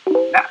threatened.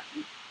 Now,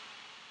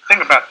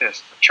 think about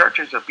this: the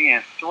churches are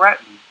being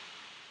threatened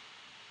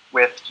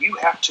with, "You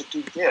have to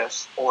do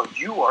this, or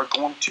you are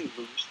going to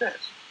lose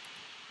this.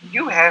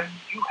 You have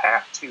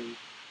to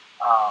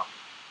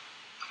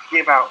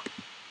give out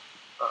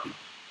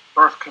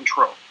birth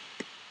control,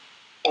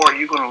 or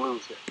you're going to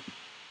lose it."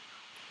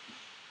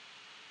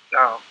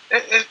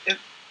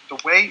 The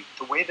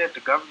way that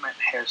the government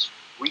has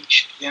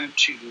reached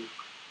into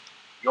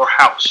your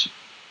house,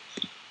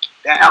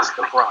 that's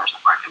the problem.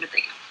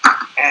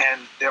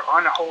 And there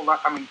aren't a whole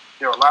lot. I mean,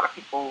 there are a lot of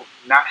people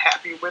not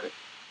happy with it,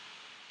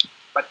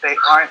 but they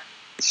aren't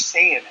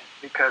saying it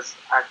because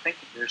I think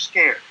they're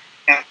scared.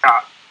 And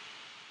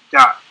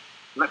Doc,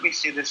 let me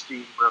say this to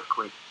you real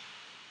quick.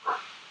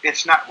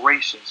 It's not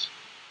racist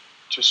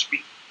to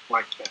speak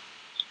like that.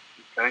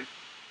 Okay?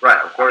 Right,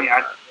 of course.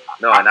 I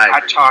mean, I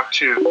talk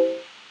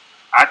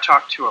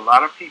to a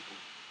lot of people.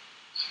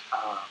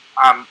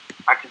 I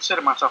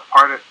consider myself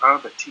part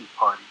of the Tea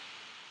Party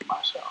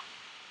myself,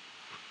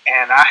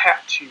 and I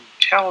have to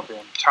tell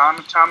them time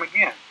and time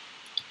again: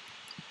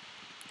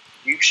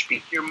 you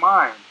speak your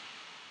mind.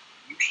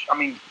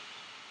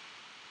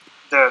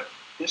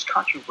 This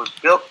country was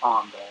built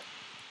on that.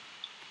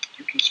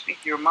 You can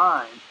speak your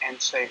mind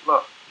and say,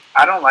 "Look,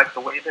 I don't like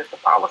the way that the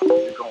politics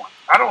are going.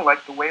 I don't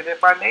like the way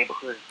that my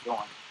neighborhood is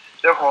going.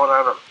 There are a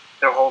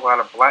whole lot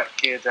of black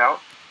kids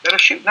out that are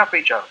shooting up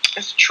each other."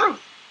 It's the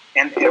truth.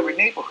 In every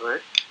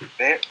neighborhood,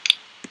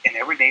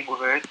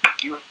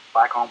 you have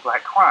black on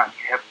black crime.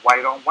 You have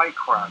white on white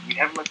crime. You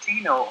have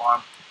Latino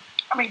on.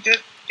 I mean,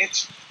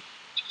 it's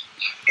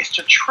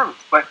the truth,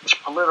 but it's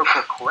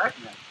political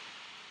correctness.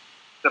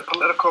 The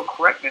political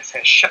correctness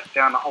has shut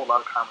down a whole lot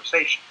of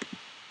conversation.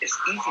 It's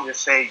easy to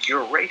say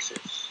you're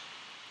racist,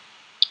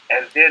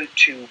 and then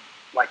to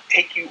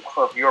take you off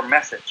of your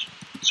message.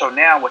 So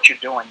now what you're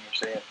doing, you're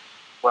saying,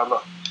 "Well,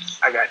 look,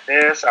 I got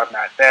this, I'm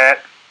not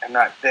that, I'm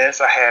not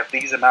this, I have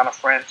these amount of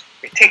friends."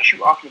 It takes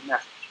you off your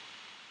message.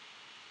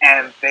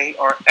 And they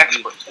are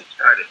experts at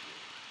that.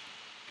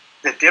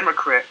 The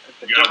Democrat,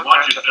 You gotta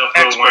watch yourself,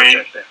 though,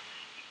 Wayne.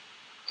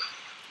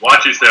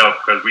 Watch yourself,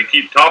 because we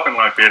keep talking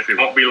like this. It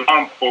won't be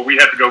long before we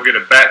have to go get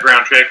a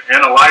background check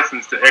and a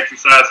license to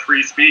exercise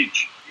free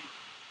speech.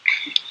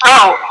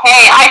 Oh,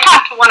 hey, I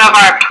talked to one of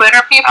our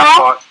Twitter people.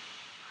 I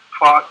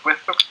fought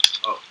with them.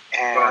 Oh,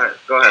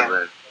 go ahead,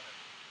 Liz.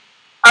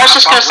 I was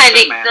just going to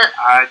say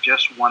I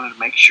just wanted to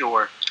make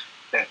sure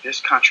that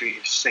this country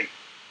is safe,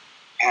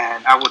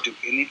 and I will do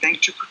anything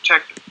to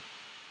protect it.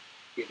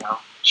 You know,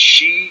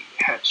 she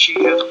has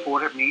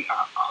afforded me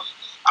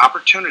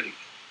opportunity,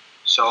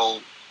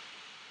 so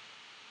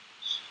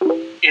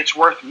it's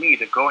worth me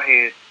to go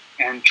ahead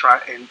and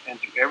try and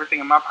do everything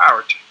in my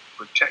power to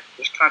protect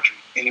this country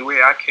any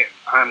way I can.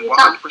 I'm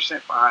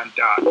 100% behind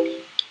Doc,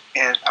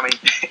 and I mean,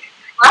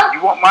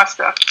 you want my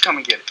stuff? Come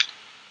and get it.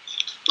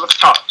 Let's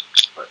talk.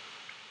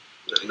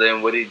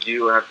 Then what did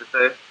you have to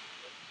say?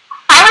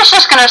 I was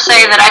just going to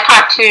say that I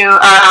talked to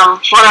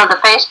one of the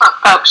Facebook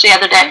folks the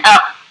other day. Oh.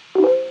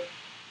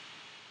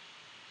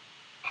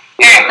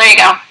 Here, there you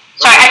go.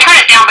 Sorry, I turned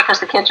it down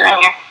because the kids are in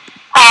here.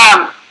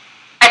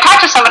 I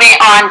talked to somebody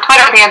on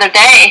Twitter the other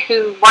day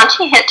who, once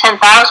he hit 10,000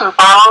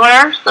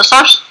 followers, the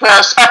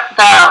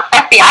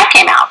FBI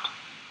came out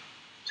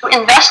to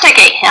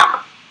investigate him.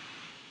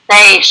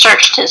 They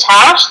searched his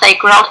house, they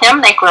grilled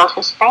him, they grilled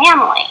his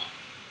family.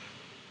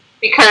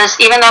 Because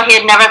even though he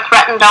had never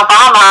threatened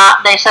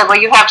Obama, they said, "Well,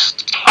 you have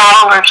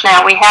followers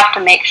now. We have to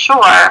make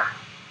sure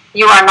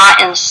you are not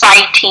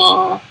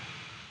inciting,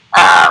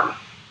 an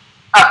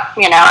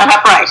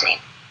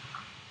uprising."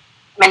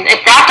 I mean,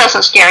 if that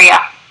doesn't scare you,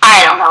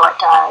 I don't know what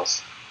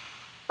does.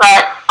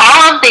 But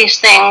all of these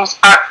things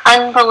are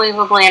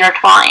unbelievably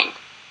intertwined.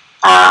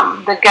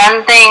 The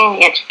gun thing,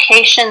 the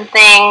education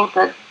thing,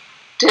 the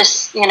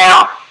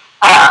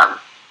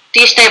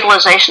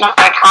destabilization of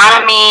our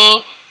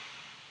economy.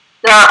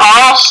 They're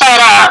all set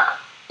up,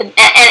 and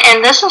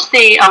this is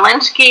the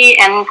Alinsky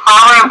and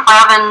Clower and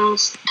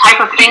Clevens type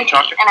of thinking.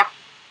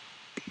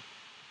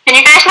 Can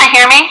you guys not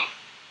hear me?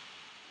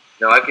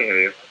 No, I can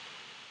hear you.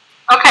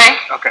 Okay.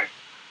 Okay.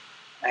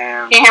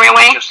 And can you hear me,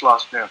 Wayne? Just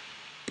lost them.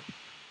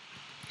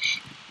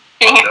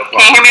 Can you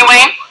hear me,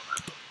 Wayne?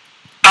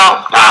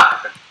 Oh,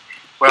 Doc.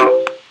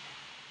 Well,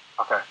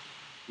 okay.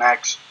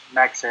 Max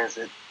says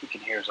that he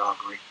can hear us all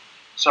agree.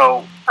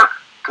 So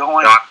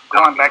going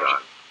back.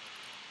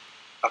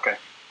 Okay,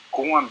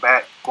 going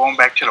back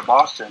to the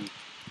Boston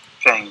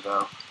thing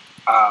though.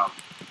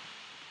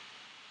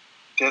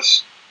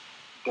 This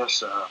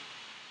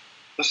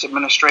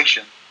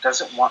administration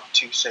doesn't want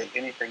to say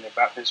anything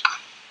about this.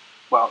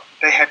 Well,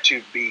 they had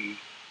to be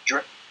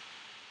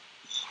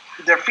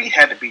their feet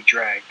had to be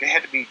dragged. They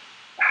had to be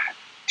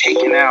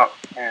taken out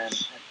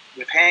and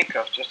with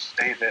handcuffs just to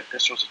say that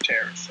this was a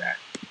terrorist act.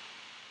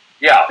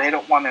 Yeah, they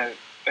don't want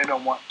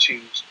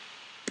to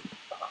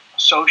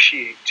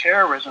associate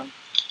terrorism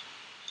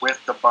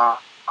with the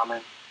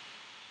bombing.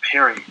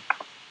 Period.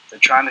 They're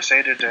trying to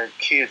say that the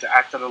kids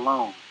acted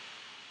alone.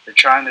 They're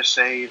trying to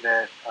say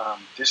that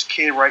this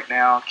kid right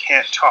now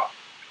can't talk.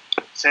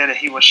 Say that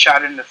he was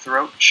shot in the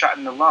throat, shot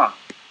in the lung.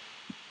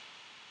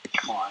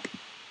 Come on.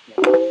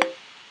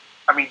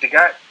 I mean,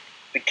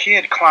 the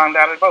kid climbed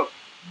out of the boat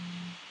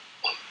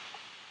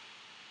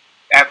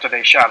after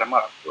they shot him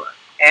up. Right.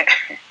 And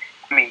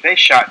I mean, they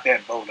shot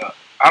that boat up.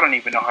 I don't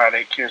even know how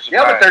they kids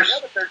survived.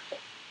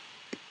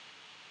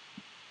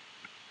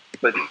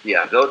 But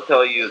yeah, they'll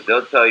tell you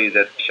that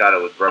they shot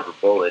it with rubber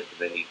bullets,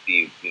 and then you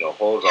see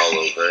holes all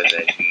over. And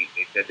then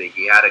they said that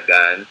he had a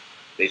gun.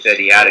 They said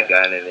he had a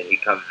gun, and then he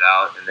comes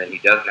out, and then he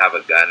doesn't have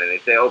a gun. And they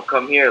say, "Oh,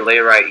 come here, lay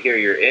right here.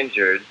 You're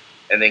injured,"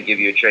 and then give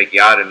you a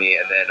tracheotomy.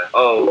 And then,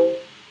 oh,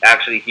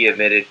 actually, he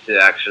admitted to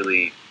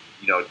actually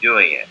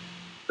doing it.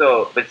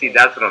 So, but see,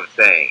 that's what I'm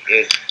saying.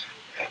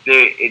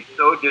 It's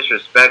so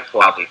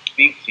disrespectful how they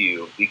speak to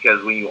you,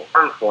 because when you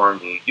are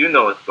informed and you do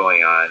know what's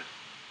going on,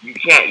 you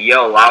can't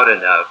yell loud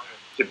enough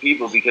to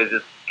people, because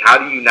how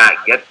do you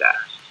not get that?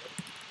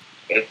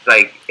 It's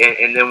like,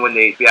 and then when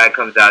the FBI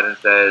comes out and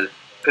says,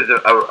 because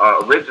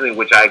originally,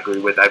 which I agree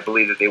with, I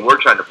believe that they were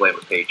trying to blame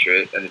a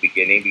patriot in the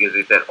beginning, because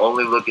they said,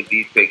 only look at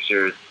these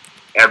pictures,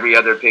 every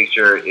other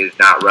picture is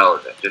not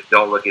relevant, just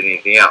don't look at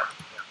anything else.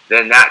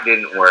 Then that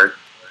didn't work,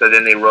 so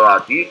then they roll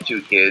out these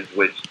two kids,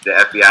 which the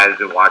FBI has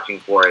been watching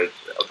for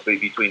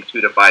between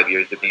 2 to 5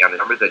 years, depending on the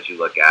numbers that you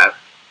look at.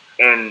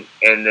 And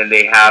then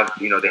they have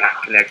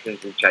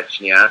connections in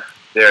Chechnya.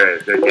 Their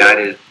dad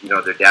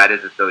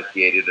is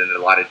associated in a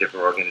lot of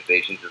different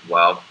organizations as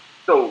well.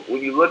 So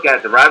when you look at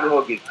it, the rabbit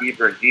hole gets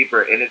deeper and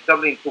deeper, and it's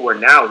something to where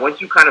now, once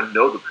you kind of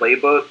know the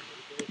playbook,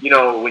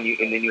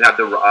 and then you have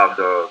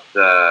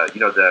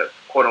the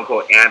quote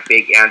unquote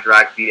fake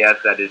anthrax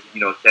BS that is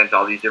sent to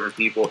all these different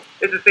people.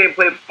 It's the same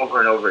playbook over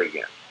and over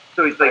again.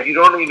 So it's like you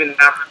don't even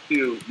have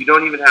to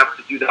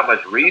do that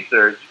much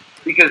research,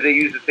 because they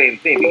use the same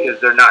thing, because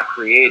they're not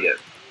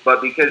creative.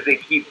 But because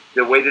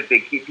the way that they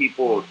keep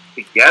people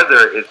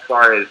together as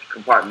far as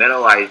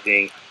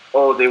compartmentalizing,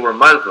 oh, they were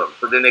Muslims.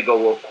 So then they go,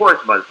 well, of course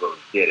Muslims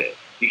did it,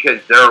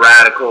 because they're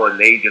radical and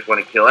they just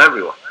want to kill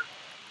everyone.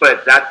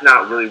 But that's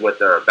not really what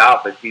they're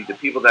about. But see, the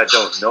people that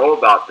don't know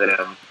about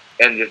them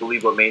and just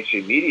believe what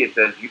mainstream media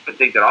says, you can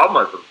think that all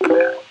Muslims are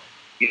bad.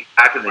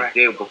 Back in the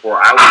day,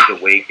 before I was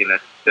awake and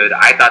understood,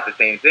 I thought the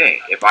same thing.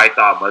 If I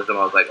saw a Muslim,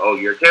 I was like, oh,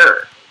 you're a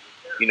terrorist.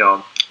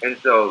 And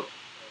so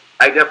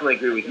I definitely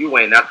agree with you,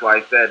 Wayne. That's why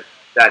I said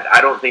that I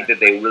don't think that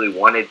they really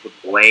wanted to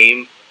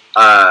blame,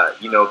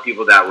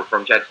 people that were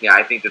from Chechnya.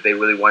 I think that they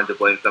really wanted to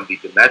blame somebody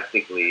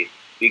domestically,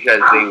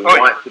 because they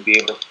want to be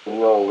able to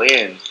roll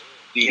in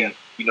these,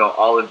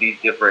 all of these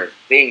different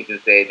things and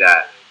say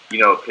that,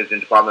 because in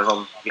Department of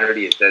Homeland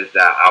Security it says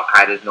that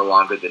Al-Qaeda is no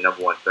longer the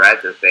number one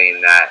threat. They're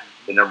saying that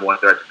the number one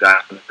threat to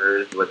gun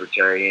owners,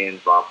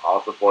 libertarians,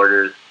 all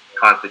supporters,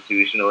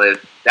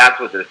 constitutionalists. That's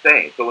what they're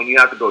saying. So when you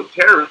have to go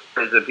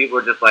terrorism, people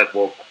are just like,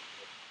 well.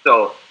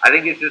 So I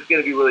think it's just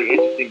going to be really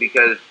interesting,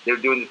 because they're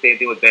doing the same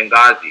thing with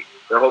Benghazi.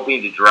 They're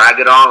hoping to drag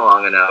it on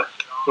long enough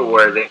to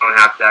where they don't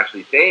have to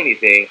actually say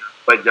anything,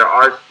 but there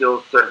are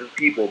still certain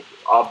people,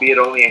 albeit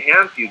only a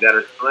handful, that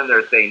are still in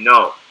there saying,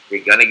 no,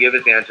 you're going to give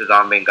us answers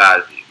on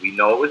Benghazi. We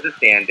know it was a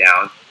stand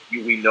down.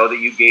 We know that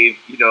you gave,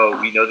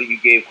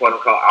 quote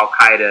unquote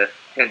Al-Qaeda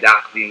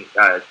 10,000,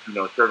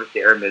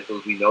 surface-to-air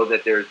missiles. We know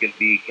that there's going to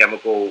be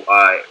chemical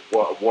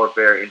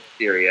warfare in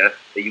Syria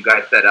that you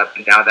guys set up,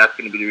 and now that's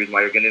going to be the reason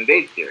why you're going to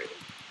invade Syria.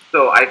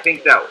 So I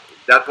think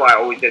that's why I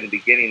always said in the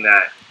beginning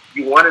that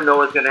you want to know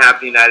what's going to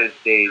happen in the United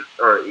States,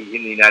 or in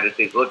the United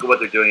States. Look at what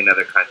they're doing in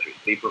other countries.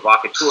 They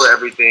provocateur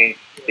everything.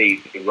 They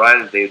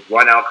run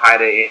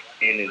Al-Qaeda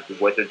in, and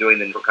what they're doing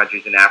in different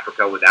countries in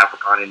Africa with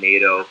AFRICOM and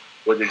NATO,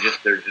 where they're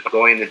just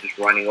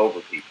running over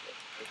people.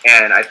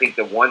 And I think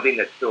the one thing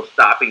that's still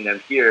stopping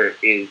them here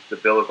is the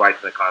Bill of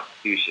Rights and the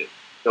Constitution.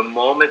 The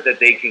moment that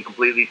they can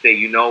completely say,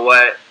 you know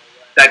what,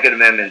 Second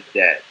Amendment's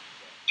dead,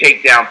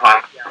 take down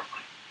politics,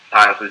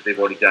 which they've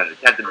already done, the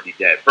 10th Amendment's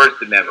dead,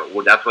 First Amendment,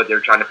 well, that's what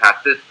they're trying to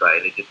pass this by,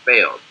 and it just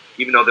failed.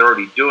 Even though they're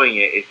already doing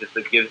it, it just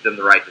gives them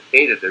the right to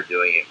say that they're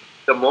doing it.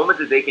 The moment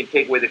that they can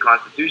take away the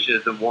Constitution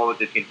is the moment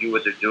they can do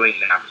what they're doing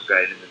in Africa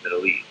and in the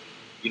Middle East.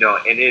 And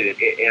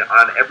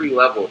on every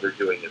level they're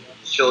doing this.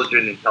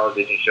 Children in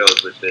television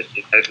shows with this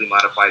genetically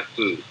modified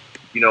food.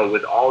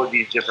 With all of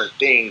these different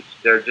things,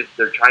 they're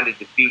trying to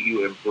defeat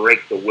you and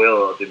break the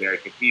will of the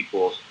American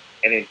people.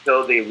 And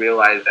until they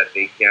realize that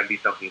they can be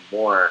something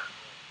more,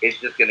 it's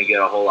just going to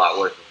get a whole lot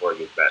worse before it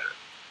gets better.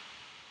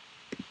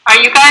 Are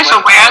you guys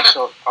aware that?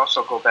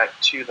 Also go back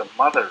to the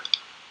mother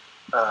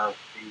of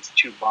these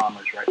two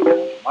bombers right now.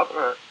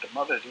 The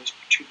mother of these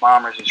two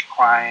bombers is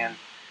crying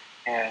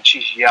and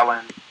she's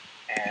yelling,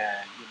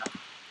 and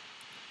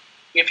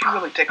if you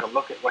really take a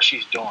look at what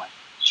she's doing,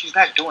 she's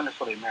not doing it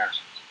for the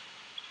Americans.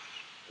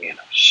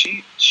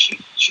 She's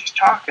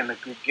talking a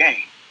good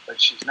game,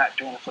 but she's not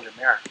doing it for the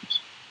Americans.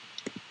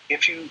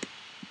 If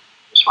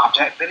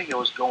that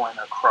video is going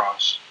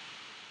across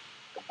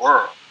the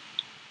world,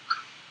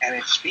 and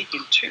it's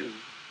speaking to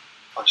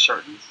a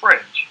certain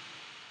French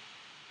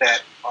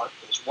that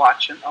is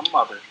watching a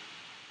mother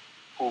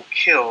who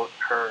killed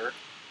her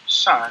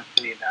son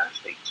in the United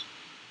States.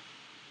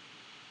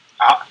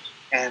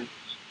 And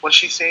what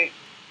she said,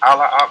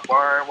 Allah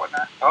Akbar or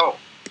whatnot. Oh,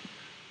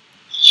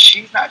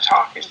 she's not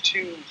talking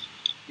to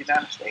the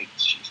United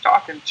States. She's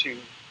talking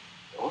to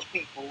those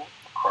people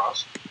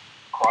across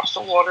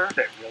the water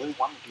that really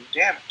want to do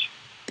damage.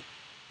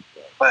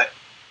 But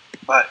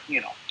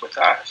with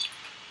us,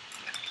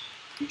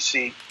 we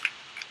see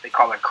they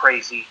call her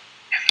crazy.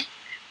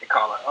 They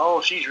call her,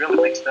 oh, she's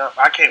really mixed up.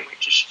 I can't wait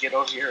till she get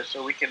over here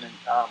so we can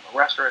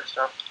arrest her and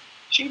stuff.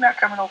 She's not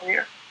coming over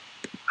here.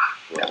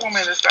 That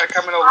woman is not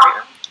coming over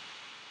here.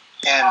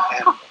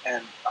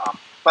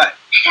 But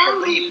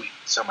believe me,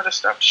 some of the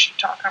stuff she's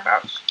talking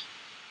about,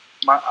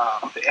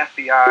 the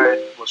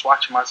FBI was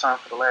watching my son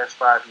for the last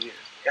 5 years.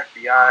 The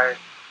FBI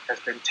has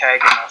been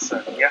tagging my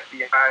son. The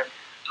FBI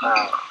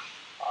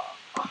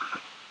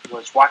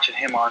was watching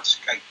him on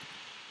Skype.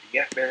 The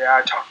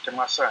FBI talked to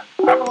my son.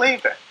 I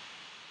believe that.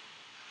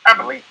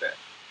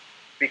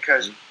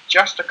 Because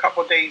just a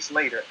couple days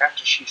later,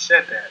 after she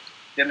said that,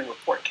 then the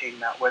report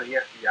came out where the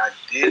FBI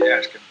did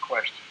ask him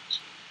questions,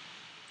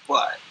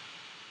 but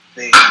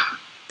they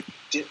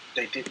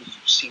didn't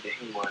see that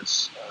he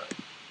was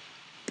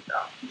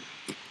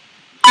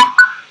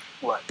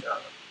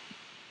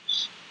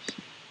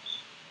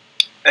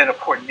an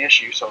important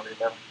issue, so they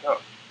let him go.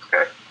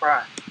 Okay,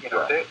 right.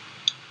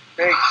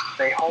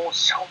 They hold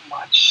so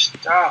much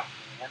stuff,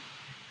 man.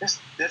 This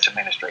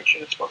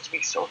administration is supposed to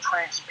be so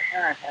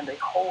transparent, and they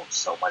hold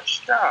so much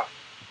stuff,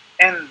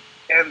 and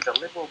the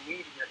liberal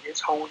media is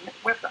holding it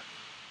with them.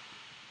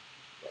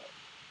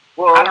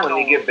 Well, when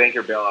they get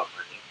banker bailout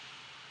money.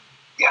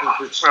 Yeah.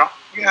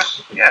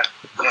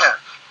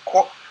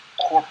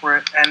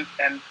 Corporate and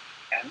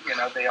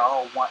they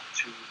all want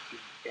to be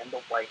in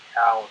the White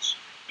House.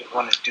 They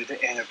want to do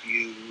the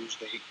interviews.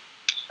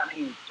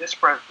 This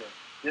president,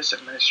 this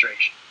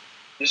administration,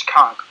 this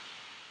Congress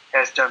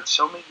has done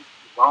so many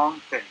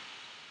wrong things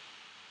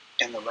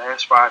in the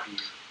last 5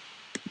 years,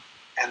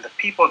 and the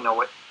people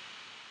know it.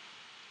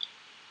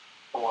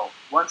 Well,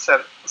 one side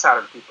of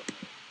the people know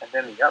it, and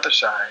then the other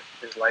side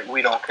is like,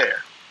 we don't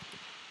care.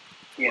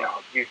 You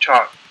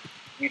talk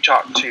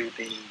to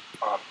the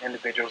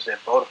individuals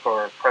that voted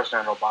for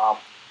President Obama,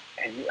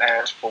 and you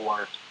ask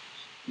for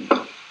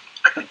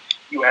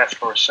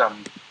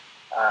some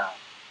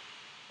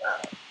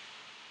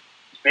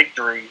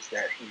victories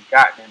that he's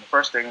gotten, and the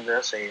first thing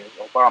they'll say is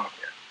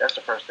Obamacare. That's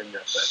the first thing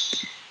they'll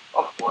say.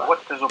 Oh, well,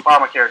 what does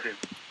Obamacare do?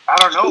 I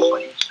don't know,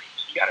 but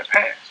he got it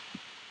passed.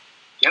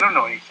 They don't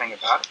know anything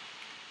about it.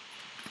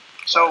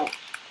 So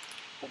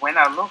when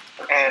I look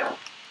at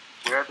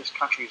where this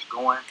country is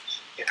going,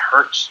 it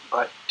hurts.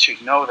 But to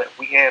know that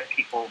we have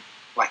people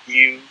like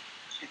you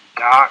and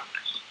Doc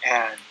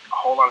and a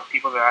whole lot of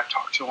people that I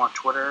talk to on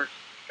Twitter,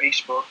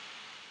 Facebook,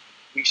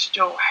 we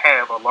still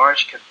have a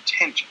large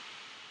contingent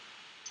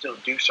to still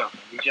do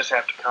something. We just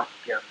have to come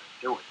together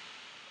and do it.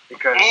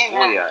 Because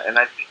and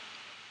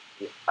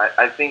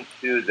I think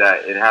too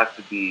that it has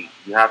to be,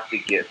 you have to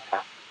get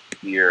past the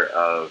fear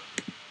of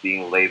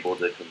being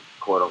labeled a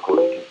quote unquote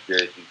a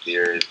conspiracy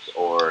theorist,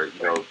 or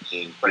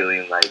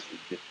feeling like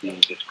just being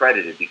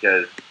discredited,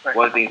 because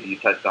one of the things that you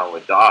touched on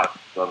with Doc,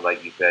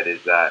 like you said,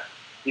 is that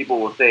people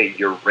will say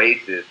you're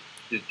racist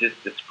to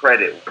just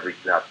discredit whatever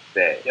you have to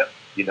say.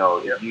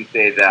 If you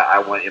say that I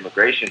want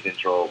immigration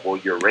control, well,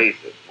 you're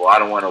racist. Well, I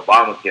don't want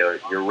Obamacare,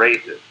 you're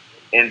racist.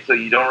 And so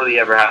you don't really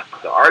ever have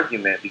the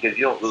argument, because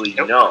you don't really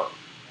know.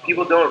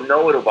 People don't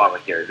know what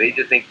Obamacare is. They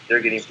just think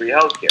they're getting free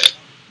health care.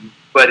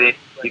 But if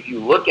you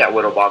look at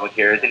what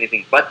Obamacare is,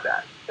 anything but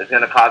that. It's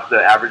going to cost the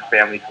average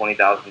family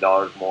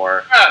 $20,000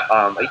 more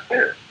a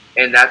year.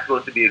 And that's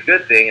supposed to be a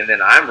good thing, and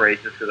then I'm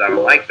racist because I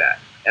don't like that.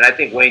 And I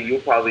think, Wayne, you'll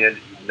probably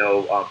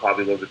know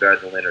probably a little bit better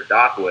than Lynn or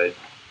Doc would.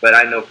 But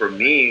I know for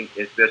me,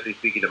 especially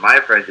speaking to my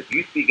friends, if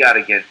you speak out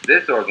against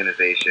this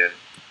organization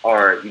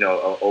or,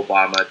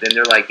 Obama, then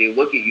they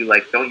look at you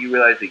like, don't you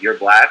realize that you're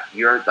black?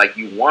 You're like,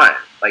 you won.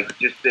 Like,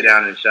 just sit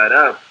down and shut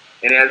up.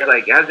 And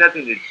it has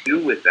nothing to do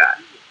with that.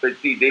 But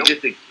see, they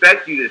just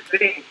expect you to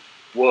think,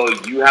 well,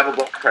 you have a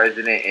black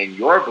president and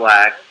you're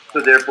black,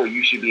 so therefore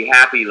you should be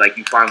happy like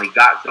you finally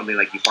got something,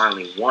 like you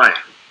finally won.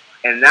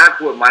 And that's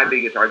what my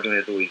biggest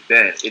argument has always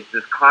been. It's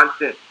this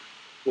constant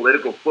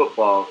political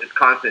football, this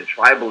constant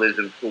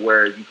tribalism, to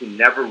where you can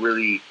never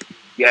really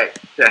get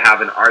to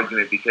have an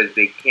argument because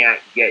they can't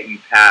get you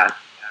past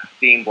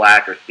seeing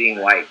black or seeing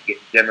white,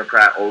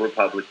 Democrat or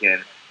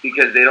Republican,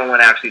 because they don't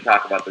want to actually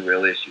talk about the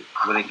real issues.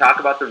 When they talk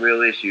about the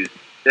real issues,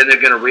 then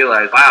they're going to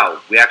realize,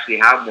 wow, we actually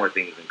have more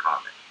things in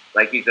common.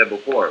 Like you said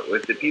before,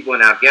 if the people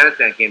in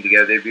Afghanistan came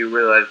together, they'd be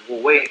realize,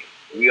 well, wait,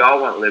 we all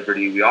want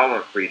liberty, we all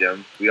want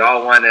freedom, we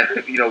all want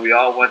to, we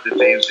all want the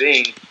same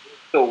thing.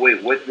 So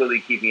wait, what's really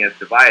keeping us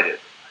divided?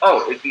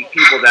 Oh, it's these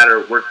people that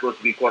we're supposed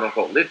to be quote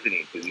unquote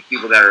listening to, these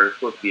people that are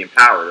supposed to be in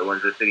power, the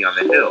ones that are sitting on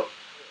the hill.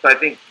 So I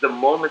think the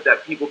moment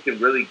that people can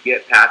really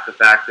get past the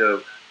fact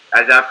of,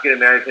 as African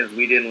Americans,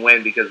 we didn't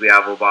win because we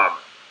have Obama.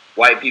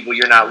 White people,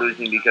 you're not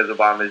losing because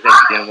Obama's in.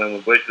 You didn't win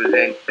when Bush was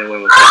in. You didn't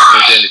win when Clinton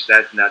was in.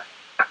 That's not.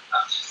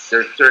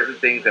 There's certain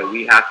things that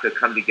we have to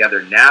come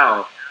together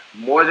now,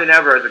 more than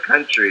ever as a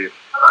country,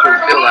 to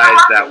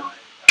realize that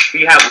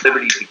we have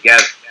liberty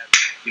together.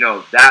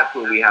 That's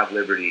where we have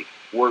liberty.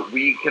 Where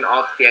we can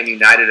all stand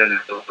united under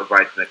the Bill of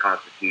Rights and the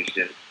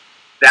Constitution.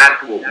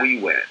 That's what we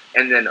win.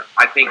 And then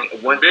I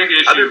think one big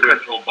issue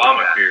with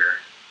Obamacare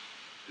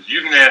is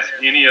you can ask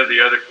any of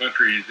the other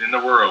countries in the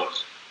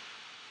world.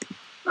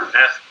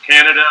 Ask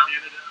Canada,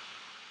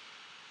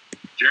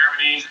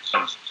 Germany,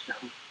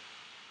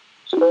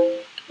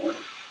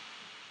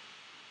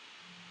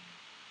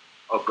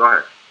 Oh, go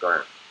ahead.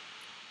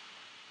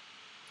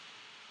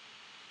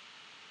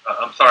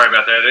 I'm sorry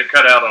about that. It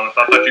cut out on us.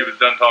 I thought you was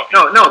done talking.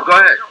 No, go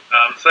ahead.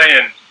 I'm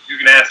saying you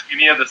can ask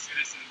any of the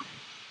citizens.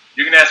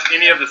 You can ask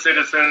any of the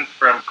citizens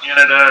from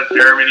Canada,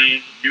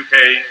 Germany, UK,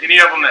 any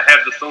of them that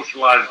have the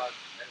socialized,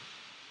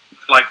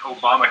 like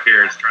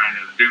Obamacare is trying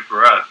to do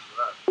for us.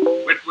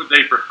 Which would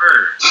they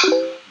prefer?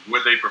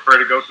 Would they prefer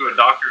to go to a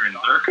doctor in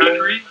their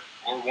country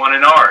or one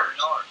in ours?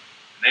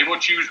 And they will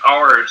choose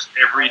ours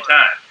every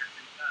time.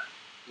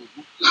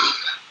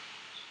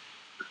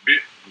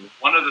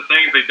 One of the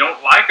things they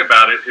don't like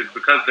about it is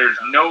because there's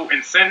no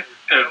incentive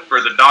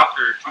for the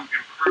doctor to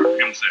improve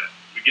himself,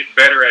 to get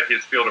better at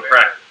his field of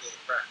practice.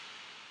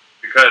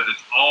 Because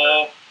it's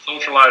all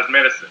socialized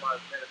medicine.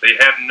 They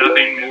have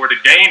nothing more to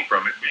gain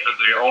from it because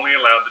they're only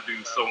allowed to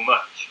do so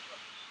much.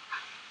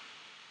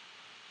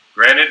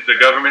 Granted, the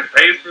government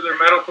pays for their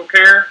medical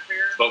care,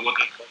 but what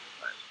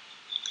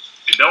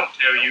they don't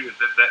tell you is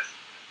that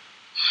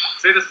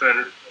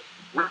citizen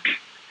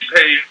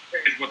pays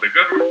what the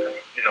government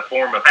pays in a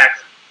form of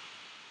taxes.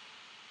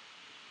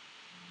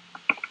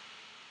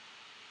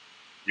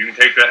 You can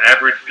take the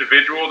average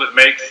individual that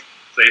makes,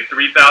 say,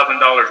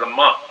 $3,000 a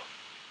month.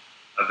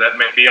 That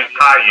may be a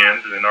high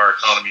end in our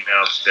economy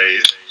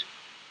nowadays,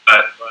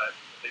 but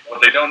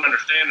what they don't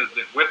understand is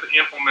that with the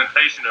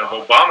implementation of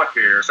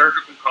Obamacare,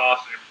 surgical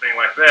costs and everything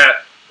like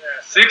that,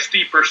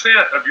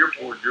 60% of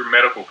your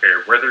medical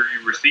care, whether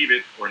you receive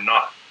it or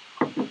not.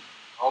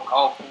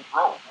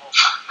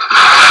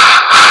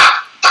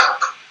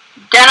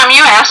 Denham,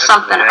 you asked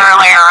something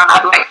earlier, and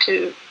I'd like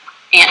to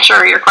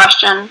answer your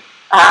question.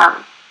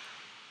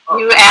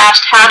 You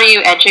asked, how do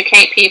you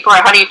educate people, or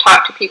how do you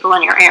talk to people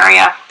in your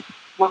area?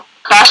 Well,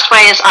 the best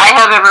ways I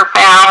have ever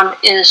found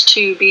is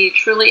to be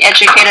truly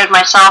educated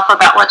myself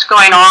about what's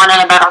going on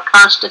and about our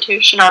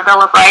Constitution, our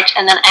Bill of Rights,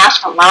 and then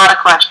ask a lot of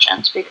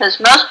questions, because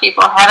most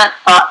people haven't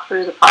thought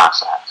through the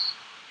process.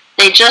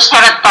 They just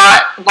haven't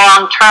thought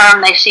long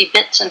term. They see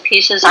bits and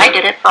pieces. I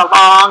did it for a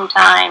long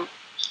time.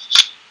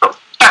 But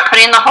start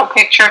putting the whole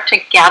picture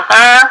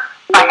together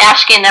by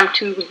asking them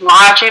to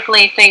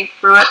logically think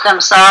through it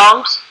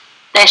themselves.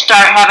 They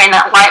start having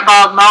that light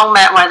bulb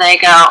moment where they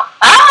go,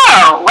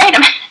 oh, wait a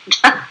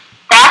minute,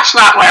 that's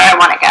not where I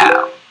want to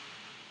go.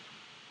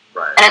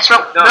 Right. And it's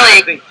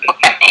really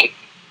okay.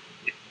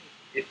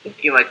 It's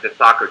thinking like the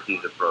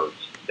Socrates approach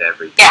to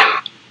everything.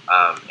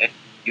 Yeah. And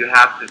you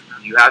have to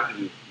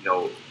be,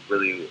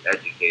 really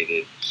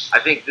educated. I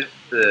think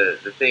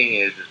the thing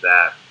is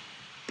that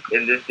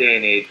in this day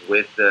and age,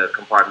 with the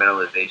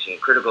compartmentalization,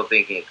 critical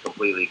thinking is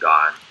completely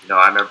gone.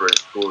 I remember in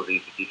schools they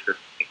used to teach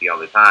critical thinking all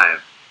the time.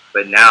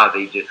 But now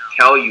they just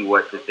tell you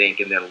what to think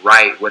and then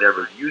write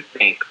whatever you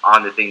think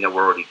on the thing that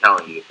we're already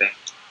telling you to think.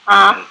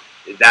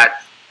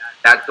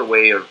 That's the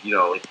way of,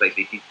 it's like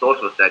they teach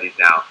social studies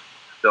now.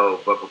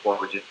 So, but before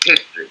it was just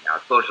history, now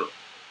it's social.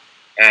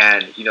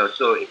 And,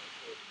 so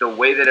the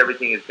way that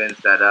everything has been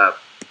set up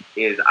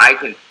is I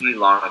can see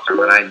long term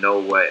and I know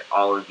what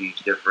all of these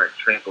different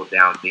trickle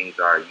down things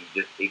are.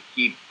 It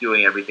keeps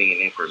doing everything in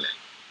increments.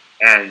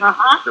 And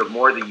the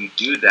more that you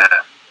do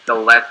that, the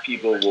less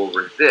people will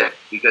resist,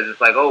 because it's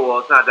like, oh, well,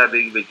 it's not that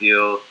big of a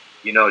deal.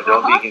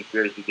 Don't be a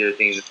conspiracy theorist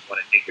and just want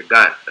to take your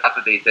gun. That's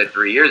what they said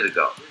 3 years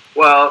ago.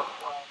 Well,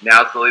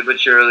 now slowly but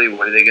surely,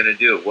 what are they going to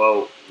do?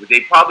 Well,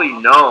 they probably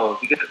know,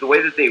 because the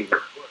way that they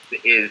work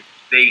is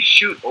they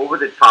shoot over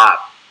the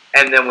top,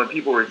 and then when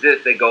people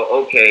resist, they go,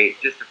 okay,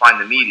 just to find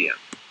the medium.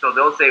 So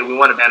they'll say, we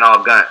want to ban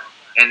all guns.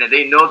 And then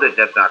they know that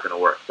that's not going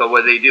to work. So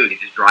what do? They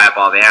just dry up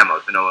all the ammo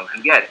so no one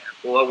can get it.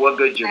 Well, what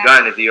good's your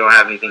gun if you don't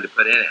have anything to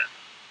put in it?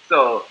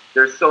 So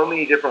there's so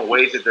many different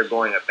ways that they're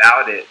going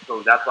about it.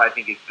 So that's why I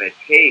think it's going to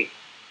take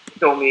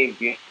so many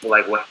people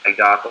like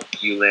Doc,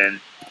 like you, Lynn,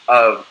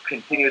 of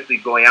continuously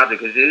going out there,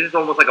 because it is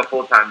almost like a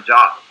full-time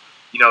job.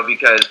 You know,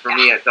 because for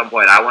me at some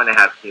point I want to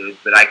have kids,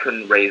 but I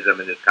couldn't raise them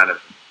in this kind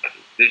of.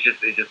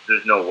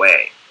 There's no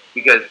way.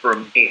 Because for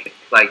me,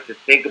 it's like to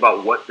think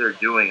about what they're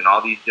doing and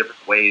all these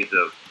different ways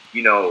of,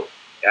 you know,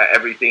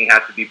 everything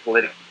has to be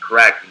politically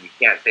correct, and you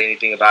can't say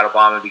anything about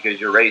Obama because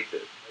you're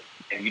racist,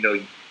 and you know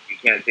you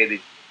can't say that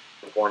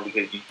you're born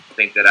because you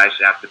think that I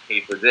should have to pay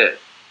for this.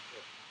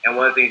 And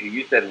one of the things that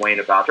you said, Wayne,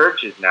 about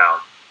churches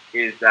now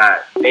is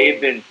that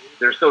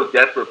they're so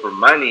desperate for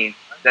money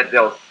that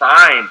they'll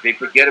sign. They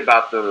forget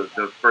about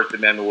the First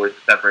Amendment, where it's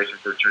the separation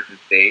for church and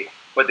state,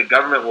 but the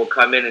government will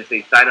come in and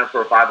say, sign up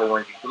for a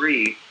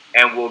 501c3,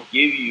 and we'll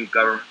give you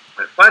government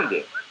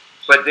funding.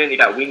 But then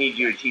we need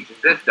you to teach us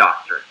this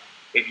doctrine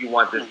if you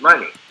want this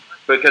money.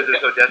 Because they're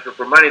so desperate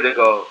for money, they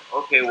go,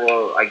 okay,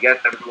 well, I guess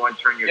everyone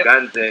turn your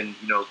guns in,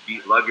 you know,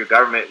 love your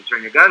government and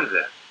turn your guns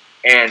in.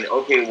 And,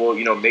 okay, well,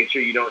 you know, make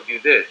sure you don't do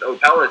this. Oh,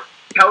 tell us,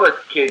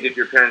 kids, if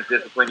your parents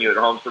discipline you at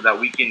home so that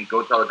we can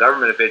go tell the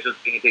government officials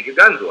you can take your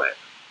guns away.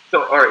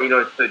 So, or, you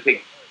know, to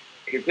take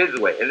your kids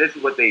away. And this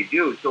is what they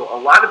do. So a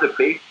lot of the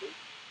basic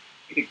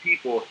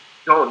people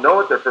don't know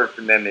what the First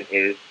Amendment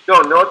is,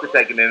 don't know what the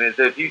Second Amendment is.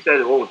 So if you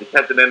said, oh, the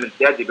 10th Amendment's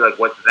dead, they'd be like,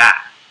 what's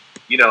that?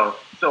 You know,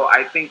 so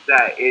I think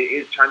that it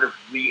is trying to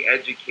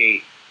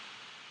re-educate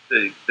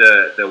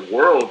the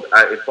world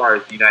as far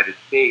as the United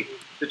States,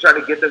 to try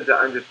to get them to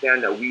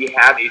understand that we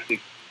have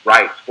basic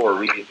rights for a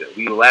reason.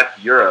 We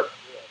left Europe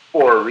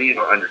for a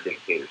reason under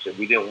dictatorship.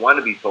 We didn't want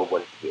to be told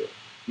what to do.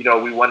 You know,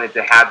 we wanted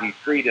to have these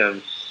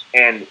freedoms,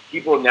 and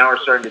people now are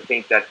starting to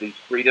think that these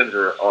freedoms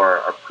are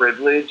a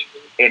privilege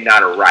and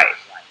not a right.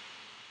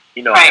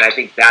 You know, and I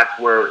think that's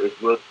where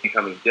it's really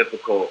becoming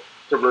difficult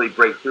to really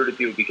break through to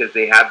people, because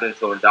they have been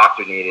so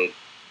indoctrinated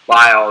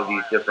by all of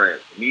these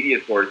different media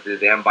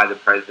sources and by the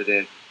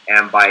president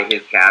and by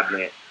his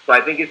cabinet. So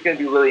I think it's going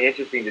to be really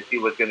interesting to see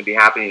what's going to be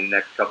happening in the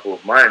next couple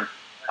of months.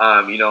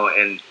 You know,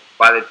 and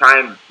by the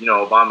time, you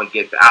know, Obama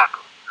gets out,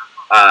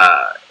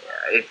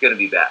 it's going to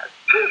be bad.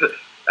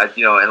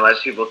 You know,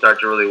 unless people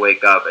start to really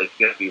wake up, it's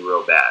going to be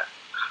real bad.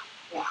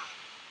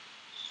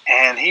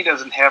 And he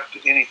doesn't have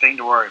anything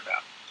to worry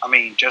about. I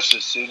mean, just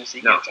as soon as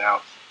he gets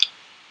out,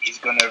 he's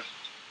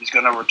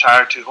gonna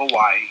retire to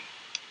Hawaii,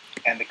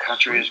 and the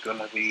country is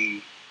gonna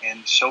be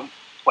in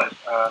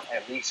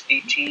at least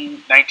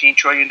 $19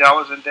 trillion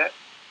in debt.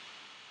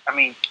 I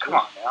mean, come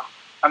on now.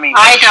 I mean,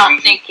 I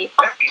don't think he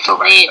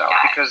believed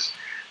that, because,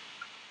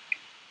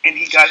 and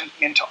he got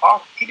into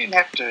office. He didn't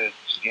have to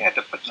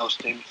put no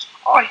stimulus.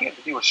 All he had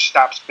to do was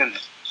stop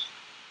spending.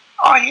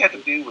 All he had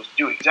to do was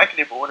do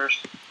executive orders.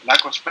 We're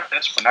not going to spend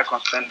this. We're not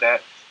going to spend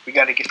that. We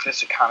got to get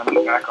this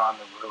economy back on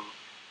the road.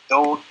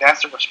 Though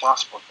that's a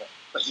responsible thing.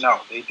 But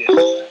no, they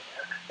didn't.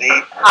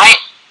 I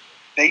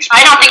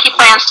don't think he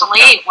plans to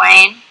leave,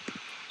 Wayne.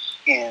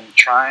 In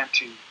trying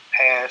to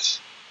pass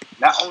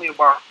not only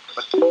Obama,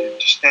 but they did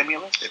the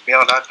stimulus. They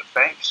bailed out the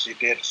banks. They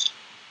did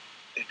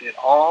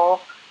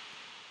all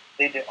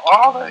the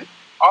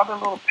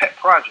little pet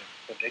projects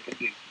that they could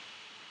do.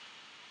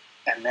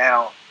 And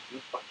now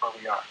look where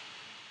we are.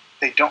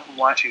 They don't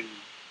want to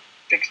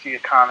fix the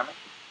economy.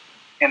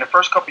 In the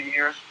first couple of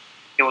years,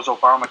 it was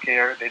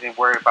Obamacare. They didn't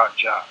worry about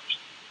jobs.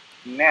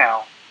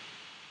 Now,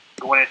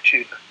 going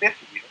into the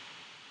fifth year,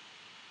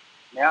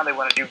 now they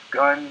want to do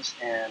guns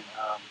and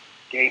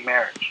gay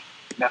marriage.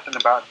 Nothing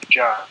about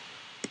jobs.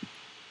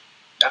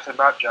 Nothing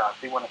about jobs.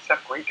 They want to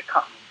separate the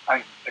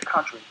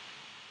country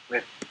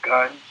with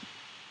guns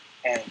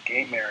and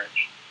gay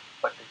marriage,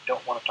 but they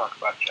don't want to talk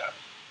about jobs.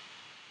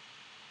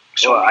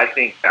 So well, I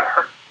think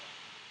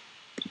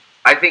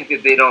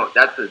that they don't.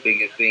 That's the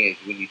biggest thing, is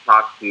when you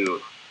talk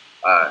to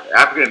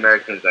African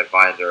Americans, I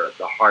find are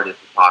the hardest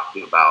to talk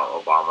to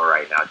about Obama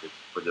right now, just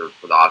for the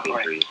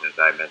obvious reasons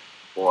I mentioned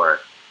before.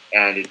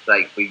 And it's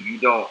like, but you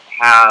don't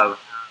have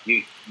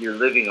you're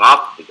living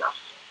off of the government,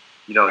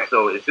 you know.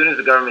 So as soon as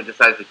the government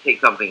decides to take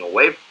something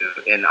away from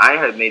you, and I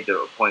had made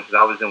the point, because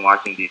I was in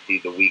Washington D.C.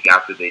 the week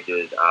after they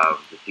did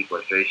the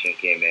sequestration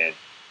came in,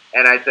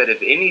 and I said,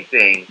 if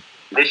anything,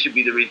 this should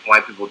be the reason why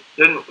people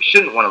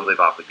shouldn't want to live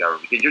off the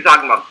government, because you're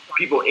talking about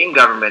people in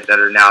government that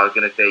are now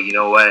going to say, you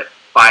know what,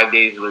 5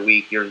 days of the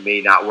week you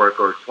may not work,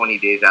 or 20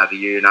 days out of the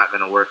year you're not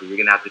going to work, or you're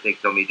going to have to take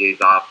so many days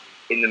off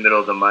in the middle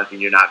of the month and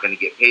you're not going to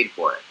get paid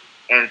for it.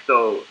 And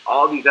so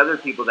all these other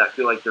people that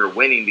feel like they're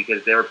winning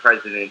because they're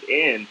president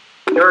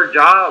your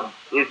job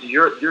is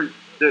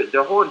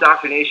the whole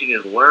indoctrination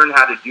is learn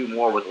how to do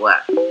more with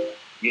less.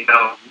 You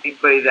know,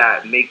 anybody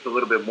that makes a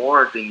little bit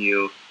more than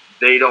you,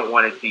 they don't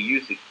want to see you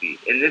succeed.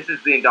 And this is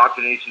the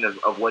indoctrination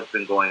of what's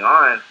been going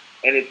on.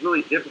 And it's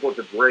really difficult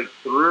to break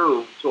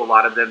through to a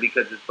lot of them,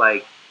 because it's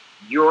like,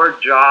 your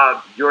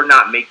job, you're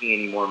not making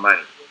any more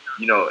money.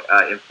 You know,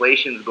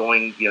 inflation's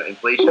going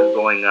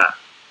up.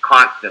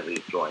 Constantly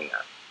it's going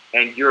up.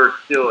 And you're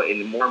still,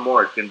 and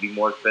more, it's going to be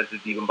more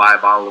expensive to even buy a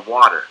bottle of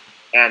water.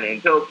 And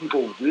until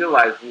people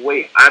realize,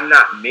 wait, I'm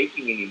not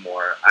making any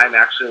more. I'm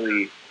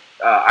actually,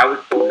 I was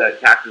told that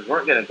taxes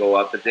weren't going to go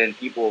up, but then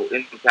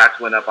income tax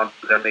went up on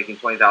they're making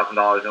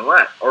 $20,000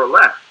 and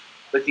less.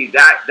 But see,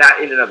 that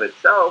in and of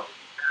itself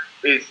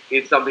is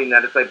something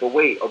that it's like, but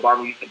wait,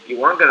 Obama, you said you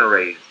weren't going to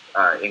raise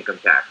income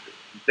taxes.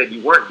 You said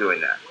you weren't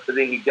doing that. But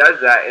then he does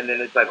that, and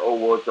then it's like, oh,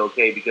 well, it's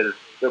okay because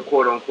the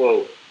quote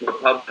unquote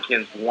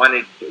Republicans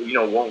won't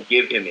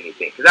give him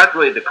anything. Because that's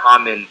really the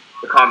common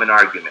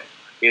argument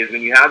is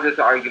when you have this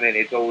argument,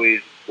 it's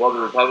always, well, the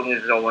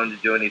Republicans don't want him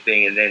to do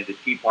anything, and then the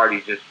Tea Party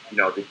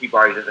the Tea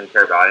Party doesn't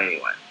care about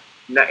anyone.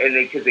 And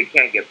because they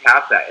can't get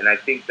past that. And I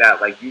think that,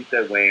 like you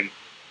said, Wayne,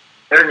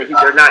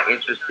 they're not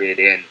interested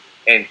in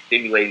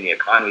stimulating the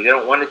economy. They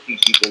don't want to see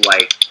people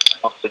like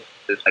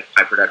this like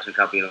high production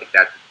company like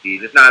that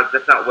succeed. That's not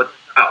what it's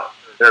about.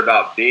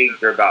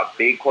 They're about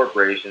big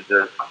corporations.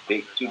 They're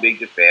too big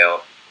to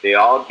fail. They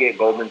all get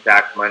Goldman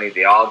Sachs money.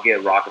 They all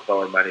get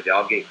Rockefeller money. They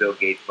all get Bill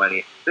Gates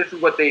money. This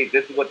is what they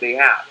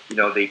have.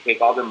 They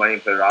take all their money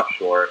and put it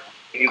offshore.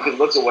 And you can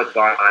look at what's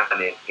going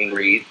on in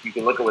Greece. You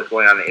can look at what's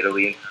going on in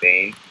Italy and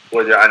Spain,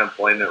 where their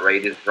unemployment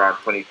rate is around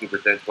 22%,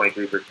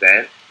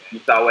 23%. You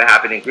saw what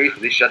happened in Greece.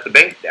 They shut the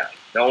banks down.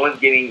 No one's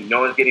getting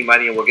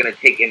money, and we're going to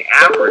take an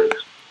average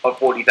of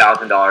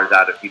 $40,000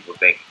 out of people's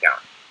bank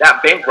accounts.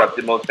 That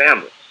bankrupted most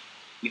families.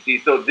 You see,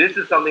 so this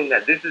is something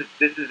that this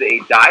is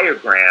a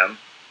diagram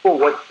for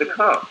what's to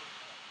come.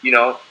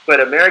 But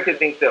America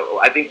thinks that,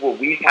 I think,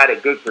 we've had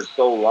it good for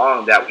so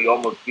long that we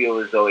almost feel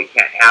as though it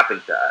can't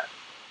happen to us.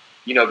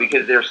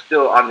 Because they're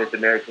still on this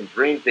American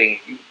dream thing.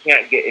 You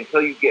can't get,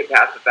 until you get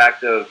past the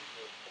fact of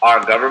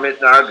our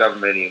government's not our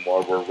government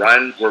anymore. We're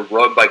run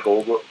by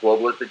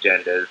globalist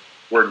agendas.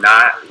 We're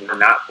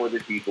not for the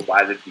people,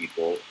 by the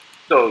people.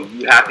 So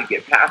you have to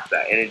get past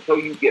that. And until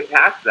you get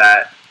past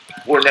that,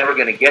 we're never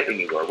going to get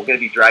anywhere. We're going to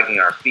be dragging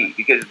our feet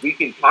because we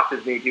can talk to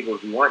as many people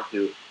as we want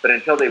to, but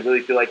until they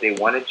really feel like they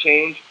want to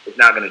change, it's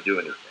not going to do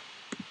anything.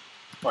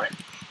 Right.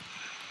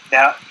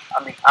 Now,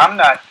 I mean, I'm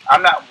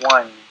not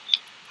one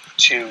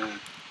to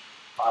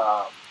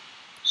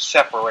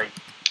separate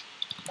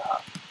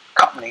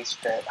companies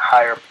that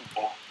hire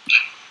people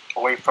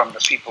away from the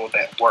people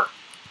that work.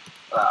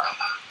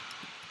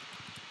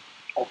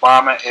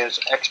 Obama is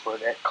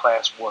expert at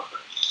class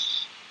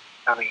workers.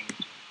 I mean,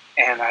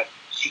 and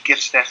he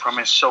gets that from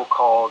his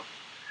so-called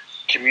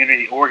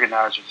community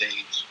organizer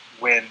days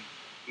when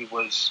he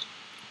was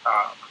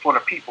for the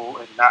people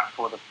and not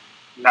for the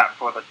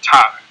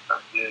top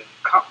of the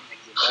companies.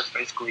 And that's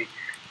basically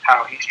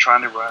how he's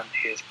trying to run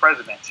his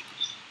presidency.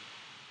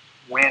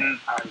 When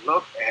I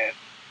look at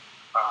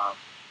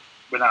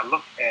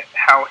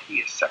how he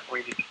has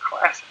separated the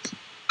classes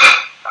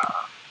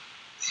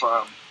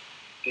from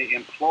the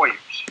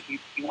employers,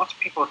 he wants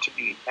people to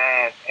be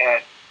mad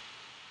at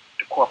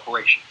the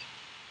corporations.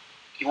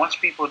 He wants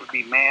people to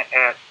be mad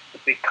at the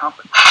big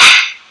companies.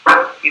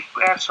 If you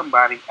ask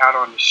somebody out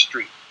on the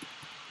street,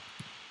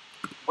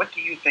 what do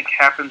you think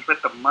happens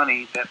with the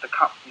money that the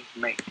companies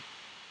make? The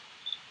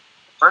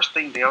first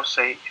thing they'll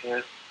say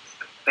is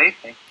they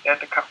think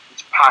that the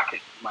companies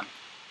pocket money.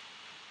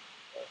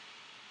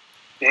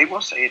 They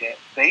will say that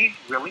they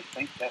really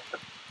think that the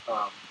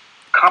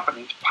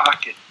companies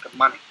pocket the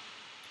money.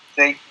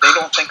 They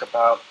don't think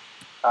about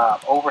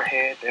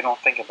overhead. They don't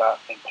think about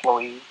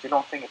employees. They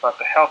don't think about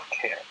the health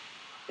care.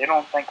 They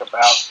don't think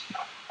about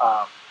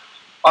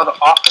other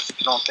offices.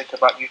 They don't think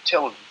about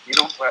utilities. They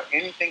don't think about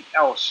anything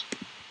else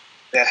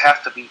that has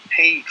to be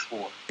paid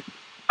for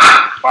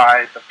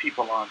by the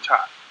people on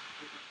top.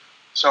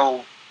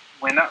 So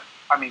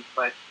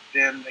but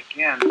then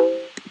again,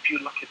 if you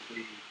look at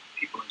the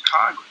people in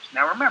Congress,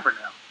 remember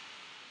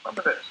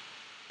this.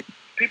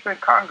 People in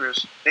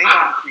Congress, they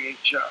don't create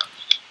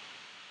jobs.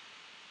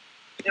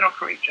 They don't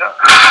create jobs.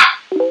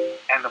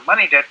 And the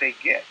money that they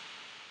get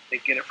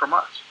it from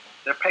us.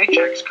 Their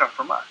paychecks come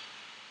from us.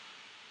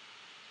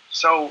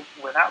 So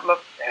when I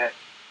look at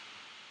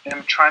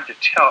them trying to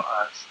tell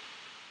us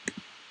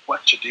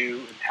what to do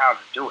and how to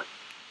do it,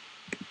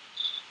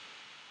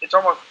 it's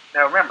almost,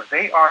 now remember,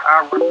 they are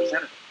our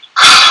representatives.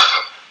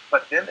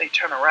 But then they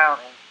turn around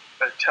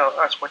and tell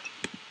us what to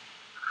do,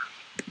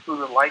 who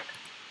to like,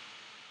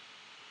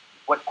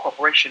 what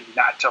corporation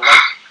not to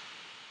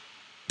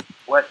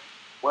like,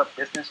 what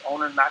business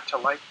owner not to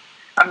like.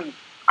 I mean,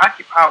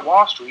 Occupy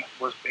Wall Street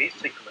was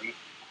basically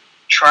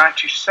trying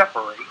to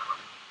separate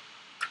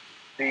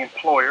the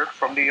employer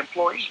from the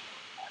employee.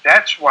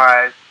 That's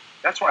why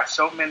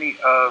so many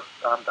of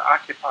the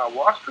Occupy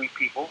Wall Street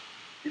people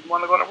didn't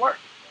want to go to work.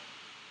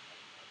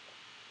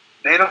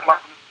 They don't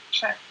want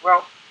to.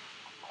 Well,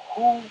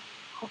 who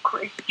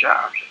creates the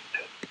jobs?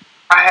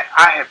 I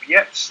have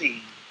yet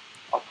seen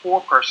a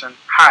poor person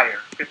hire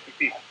 50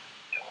 people.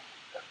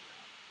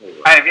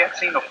 I have yet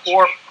seen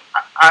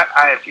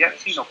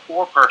a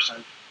poor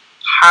person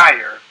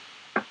hire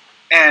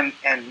and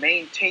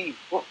maintain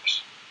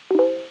books.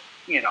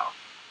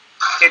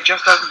 It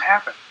just doesn't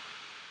happen.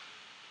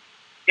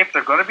 If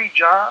they're going to be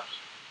jobs,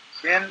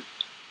 then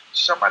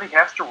somebody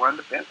has to run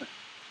the business.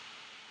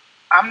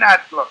 I'm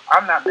not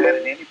mad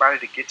at anybody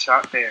that gets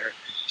out there,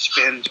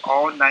 spends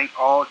all night,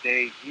 all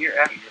day, year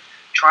after year,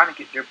 trying to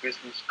get their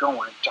business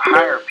going, to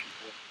hire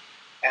people,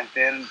 and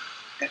then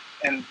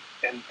and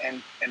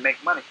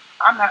make money.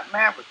 I'm not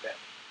mad with that.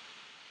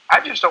 I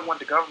just don't want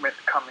the government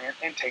to come in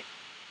and take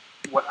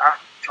what I'm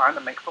trying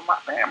to make for my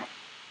family.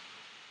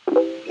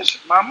 This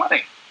is my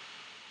money.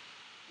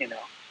 You know,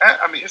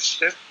 I mean,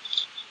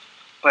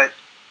 but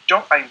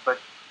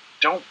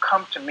don't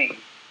come to me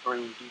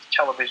through these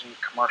television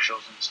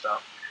commercials and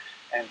stuff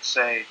and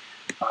say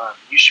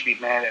you should be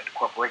mad at the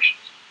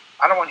corporations.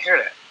 I don't want to hear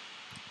that.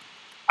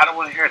 I don't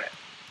want to hear that.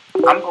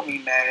 I'm going to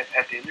be mad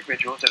at the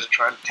individuals that are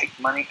trying to take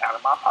money out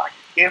of my pocket.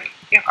 If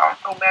I'm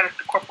so mad at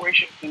the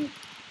corporation, then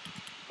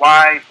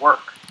why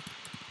work?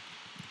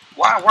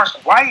 Why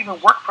work? Why even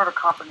work for the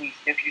companies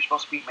if you're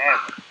supposed to be mad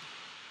at them?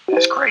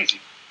 That's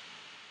crazy.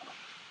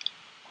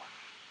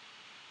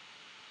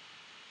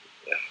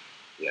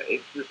 Yeah,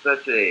 it's just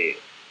such a.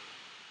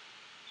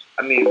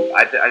 I mean,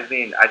 I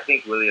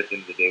think really at the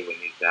end of the day, what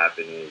needs to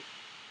happen is,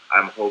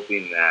 I'm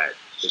hoping that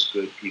the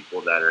good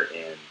people that are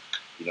in,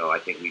 you know, I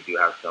think we do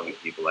have some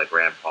people like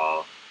Rand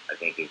Paul. I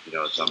think is, you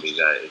know, somebody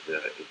that is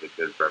a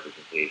good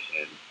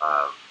representation.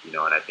 You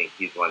know, and I think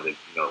he's one of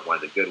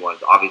the good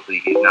ones. Obviously,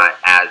 he's not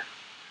as,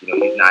 you know,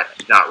 he's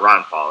not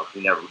Ron Paul.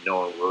 No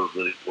one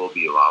really will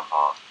be a Ron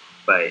Paul.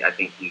 But I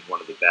think he's one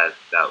of the best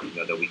that, you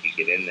know, that we can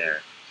get in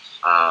there.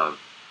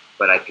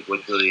 But I think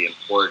what's really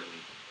important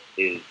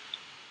is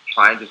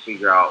trying to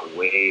figure out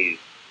ways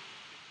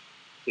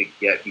to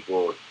get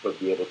people to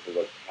be able to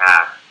look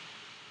past,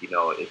 you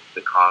know, it's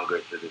the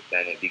Congress or the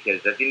Senate,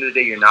 because at the end of the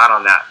day, you're not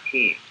on that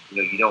team. You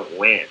know, you don't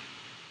win.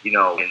 You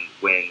know, and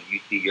when you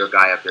see your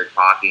guy up there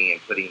talking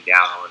and putting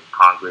down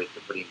Congress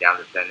or putting down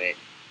the Senate,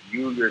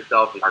 you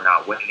yourself are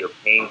not winning. You're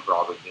paying for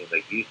all those things,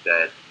 like you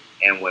said.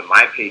 And when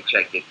my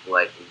paycheck gets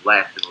like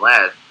less and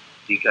less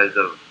because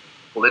of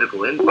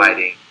political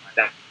infighting,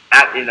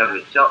 that in of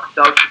itself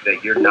tells you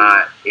that you're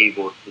not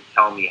able to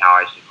tell me how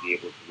I should be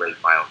able to raise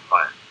my own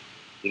funds.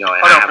 You know,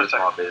 and I have a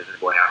small business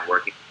going out and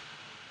working.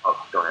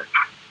 Oh, go ahead.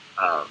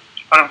 Hold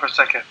on for a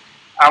second.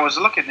 I was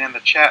looking in the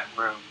chat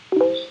room.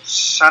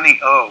 Sonny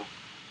O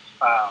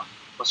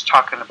was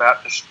talking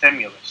about the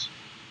stimulus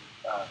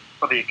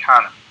for the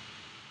economy.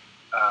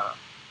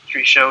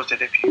 She shows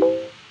that if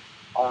you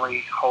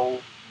only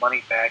hold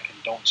money back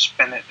and don't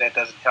spend it, that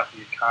doesn't help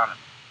the economy.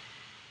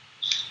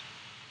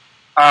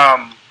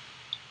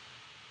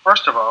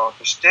 First of all,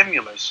 the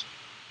stimulus,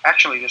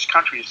 actually this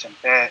country is in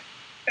bad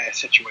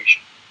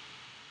situation.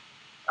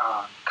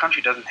 The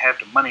country doesn't have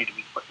the money to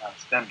be putting out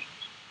stimulus.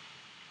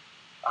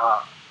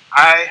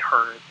 I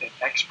heard an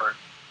expert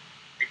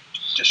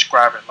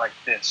describe it like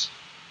this.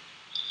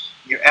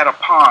 You're at a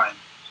pond,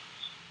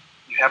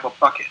 you have a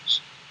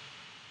bucket.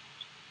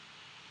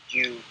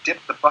 You dip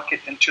the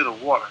bucket into the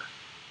water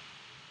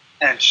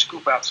and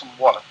scoop out some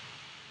water.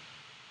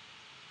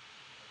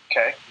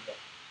 Okay?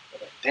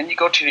 Then you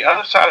go to the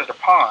other side of the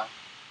pond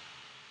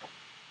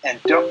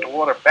and dump the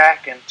water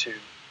back into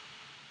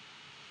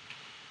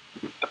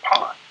the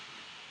pond.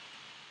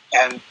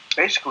 And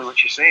basically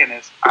what you're saying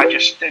is, I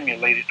just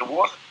stimulated the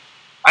water.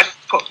 I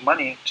just put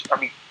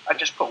I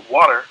just put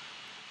water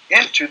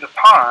into the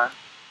pond,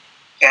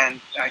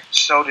 and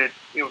so that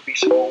it would be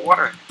some more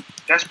water in it.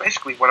 That's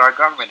basically what our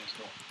government is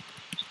doing.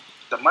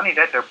 The money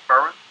that they're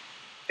borrowing,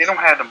 they don't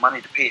have the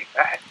money to pay it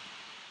back.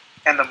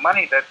 And the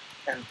money that,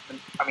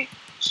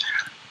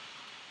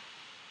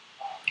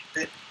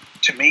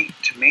 to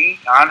me,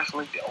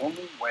 honestly, the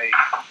only way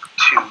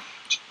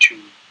to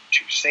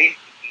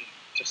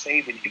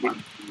save any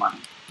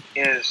money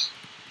is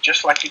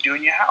just like you do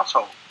in your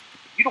household.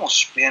 You don't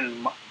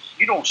spend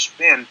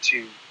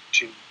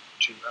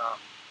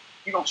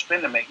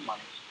to make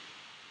money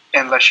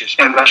unless you're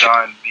spending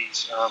on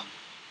these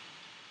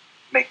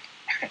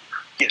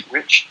get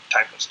rich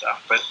type of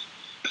stuff. But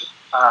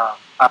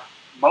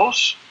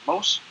most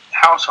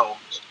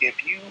households,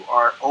 if you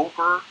are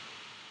over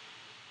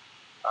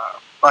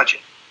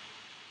budget,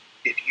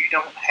 if you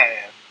don't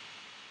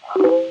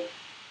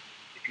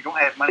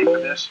have money for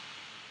this,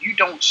 you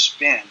don't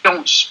spend.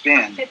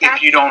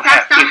 If you don't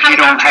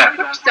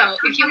have. So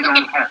if you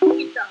look at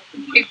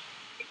the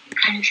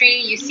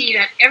country, you see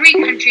that every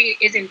country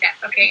is in debt.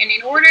 Okay, and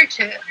in order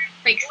to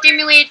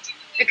stimulate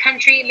the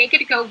country, make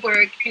it go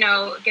work,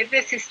 get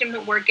the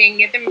system working,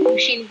 get the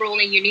machine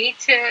rolling, you need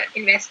to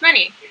invest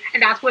money,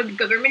 and that's what the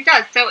government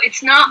does. So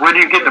it's not. Where do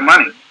you get the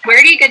money?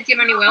 Where do you get the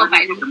money? Well,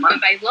 by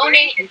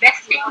loaning,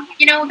 investing.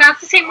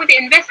 That's the same with the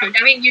investment.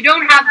 I mean, you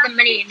don't have the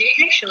money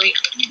initially.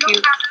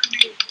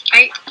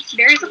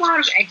 There's a lot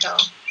of echo.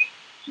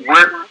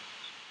 Where?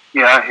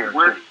 Yeah, I hear.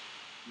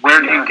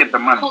 Where do you get the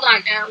money? Hold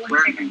on, one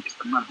second.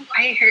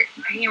 I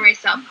hear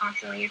myself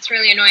constantly. It's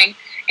really annoying.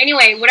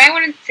 Anyway, what I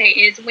wanted to say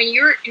is, when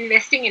you're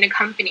investing in a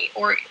company,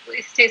 or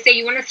to say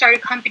you want to start a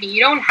company,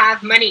 you don't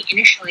have money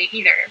initially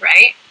either,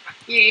 right?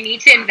 You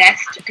need to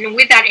invest, and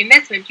with that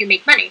investment, you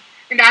make money.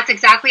 And that's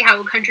exactly how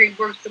a country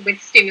works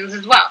with stimulus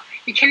as well.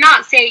 You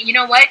cannot say, you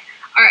know what,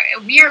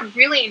 we are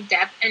really in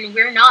debt, and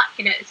we're not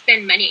going to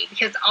spend money,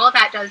 because all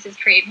that does is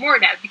create more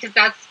debt, because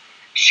that's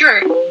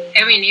sure.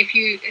 I mean, if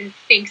you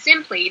think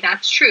simply,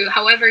 that's true.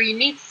 However, you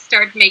need to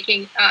start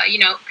making,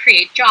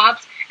 create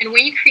jobs. And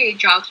when you create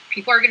jobs,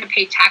 people are going to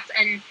pay tax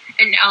and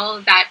all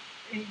of that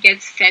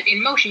gets set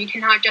in motion. You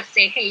cannot just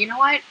say, hey, you know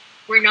what?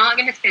 We're not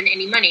going to spend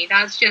any money.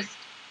 That's just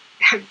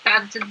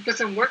that just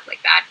doesn't work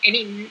like that.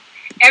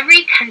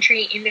 Every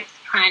country in this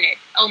planet,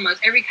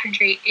 almost every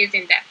country, is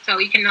in debt. So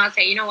you cannot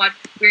say, you know what,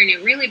 we're in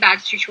a really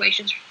bad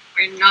situation,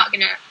 we're not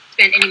going to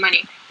spend any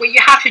money. What you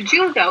have to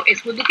do, though,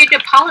 is look at the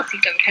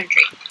policies of a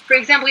country. For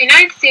example, the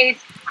United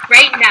States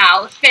right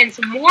now spends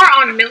more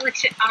on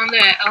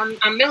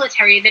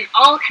military than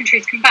all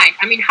countries combined.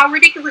 I mean, how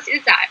ridiculous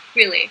is that,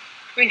 really?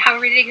 I mean, how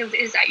ridiculous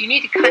is that? You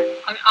need to cut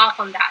off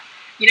on that.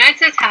 The United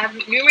States have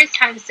numerous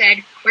times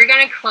said, we're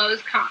going to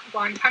close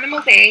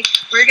Guantanamo Bay,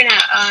 we're going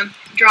to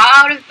draw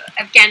out of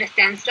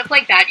Afghanistan, stuff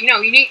like that. You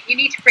know, you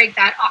need to break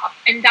that off.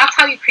 And that's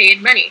how you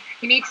create money.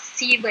 You need to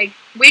see, like,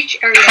 which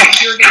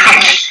areas you're going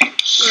to,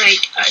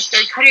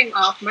 start cutting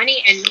off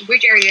money and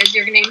which areas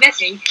you're going to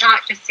invest in. You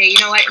cannot just say, you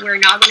know what, we're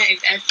not going to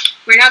invest,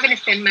 we're not going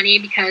to spend money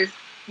because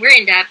we're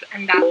in debt,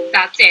 and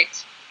that's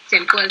it.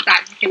 Simple as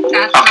that. Because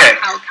that's not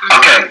how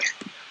economy works.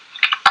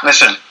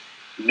 Listen.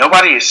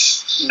 Nobody is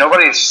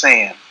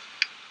saying,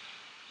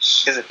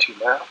 is it too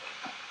loud?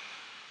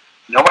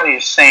 Nobody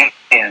is saying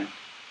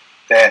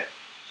that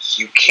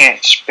you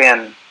can't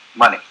spend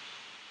money.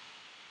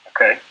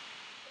 Okay?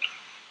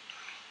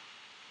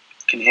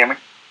 Can you hear me?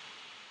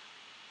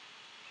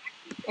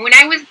 When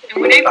I first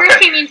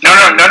came into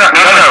No,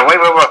 wait.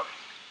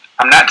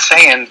 I'm not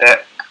saying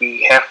that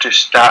we have to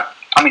stop.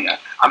 I mean,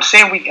 I'm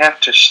saying we have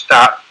to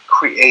stop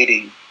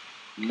creating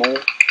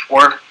more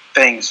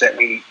things that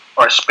we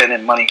are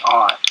spending money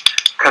on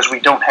because we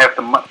don't have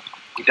the money.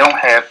 We don't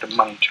have the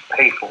money to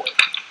pay for it.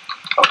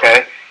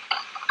 Okay.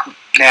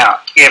 Now,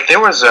 if there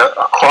was a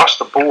across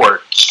the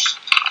board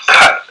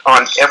cut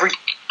on every,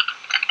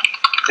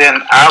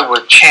 then I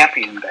would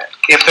champion that.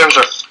 If there was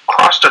a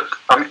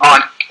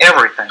on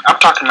everything, I'm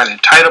talking about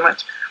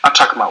entitlements. I'm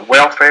talking about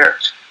welfare.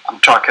 I'm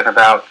talking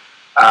about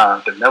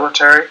the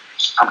military.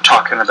 I'm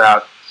talking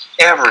about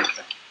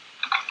everything.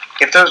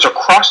 If there's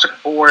across the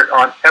board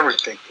on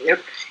everything,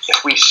 if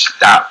we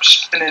stop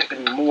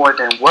spending more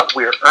than what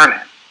we're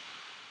earning,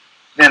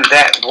 then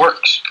that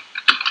works.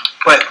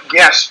 But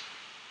yes,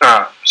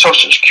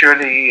 Social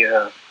Security,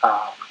 the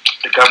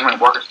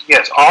government workers,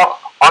 yes, all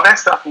that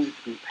stuff needs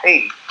to be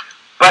paid.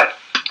 But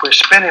we're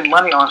spending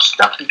money on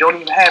stuff we don't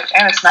even have,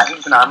 and it's not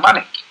even our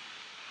money.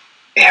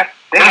 They have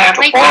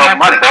to borrow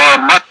money.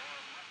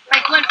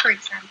 Like what, for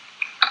example?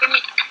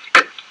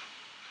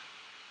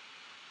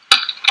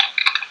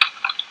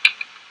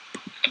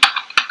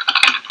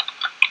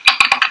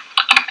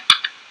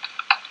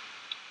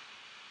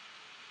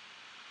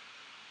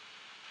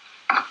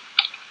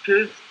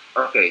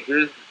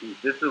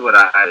 This is what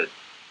I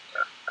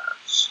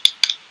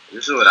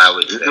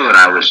would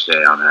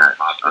say on that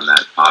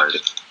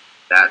topic.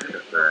 That's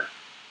for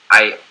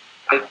I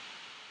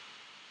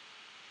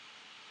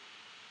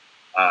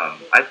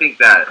think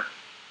that,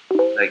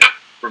 like,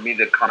 for me,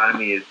 the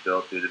economy is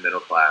built through the middle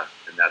class,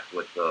 and that's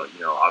what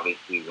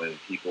obviously when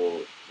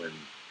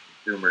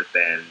consumers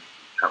spend,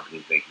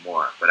 companies make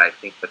more. But I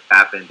think what's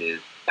happened is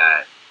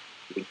that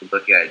when you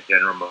look at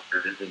General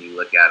Motors and you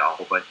look at a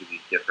whole bunch of these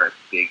different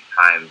big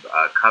time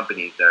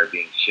companies that are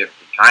being shipped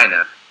to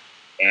China,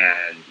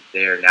 and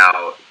they're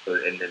now,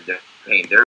 and then they're paying their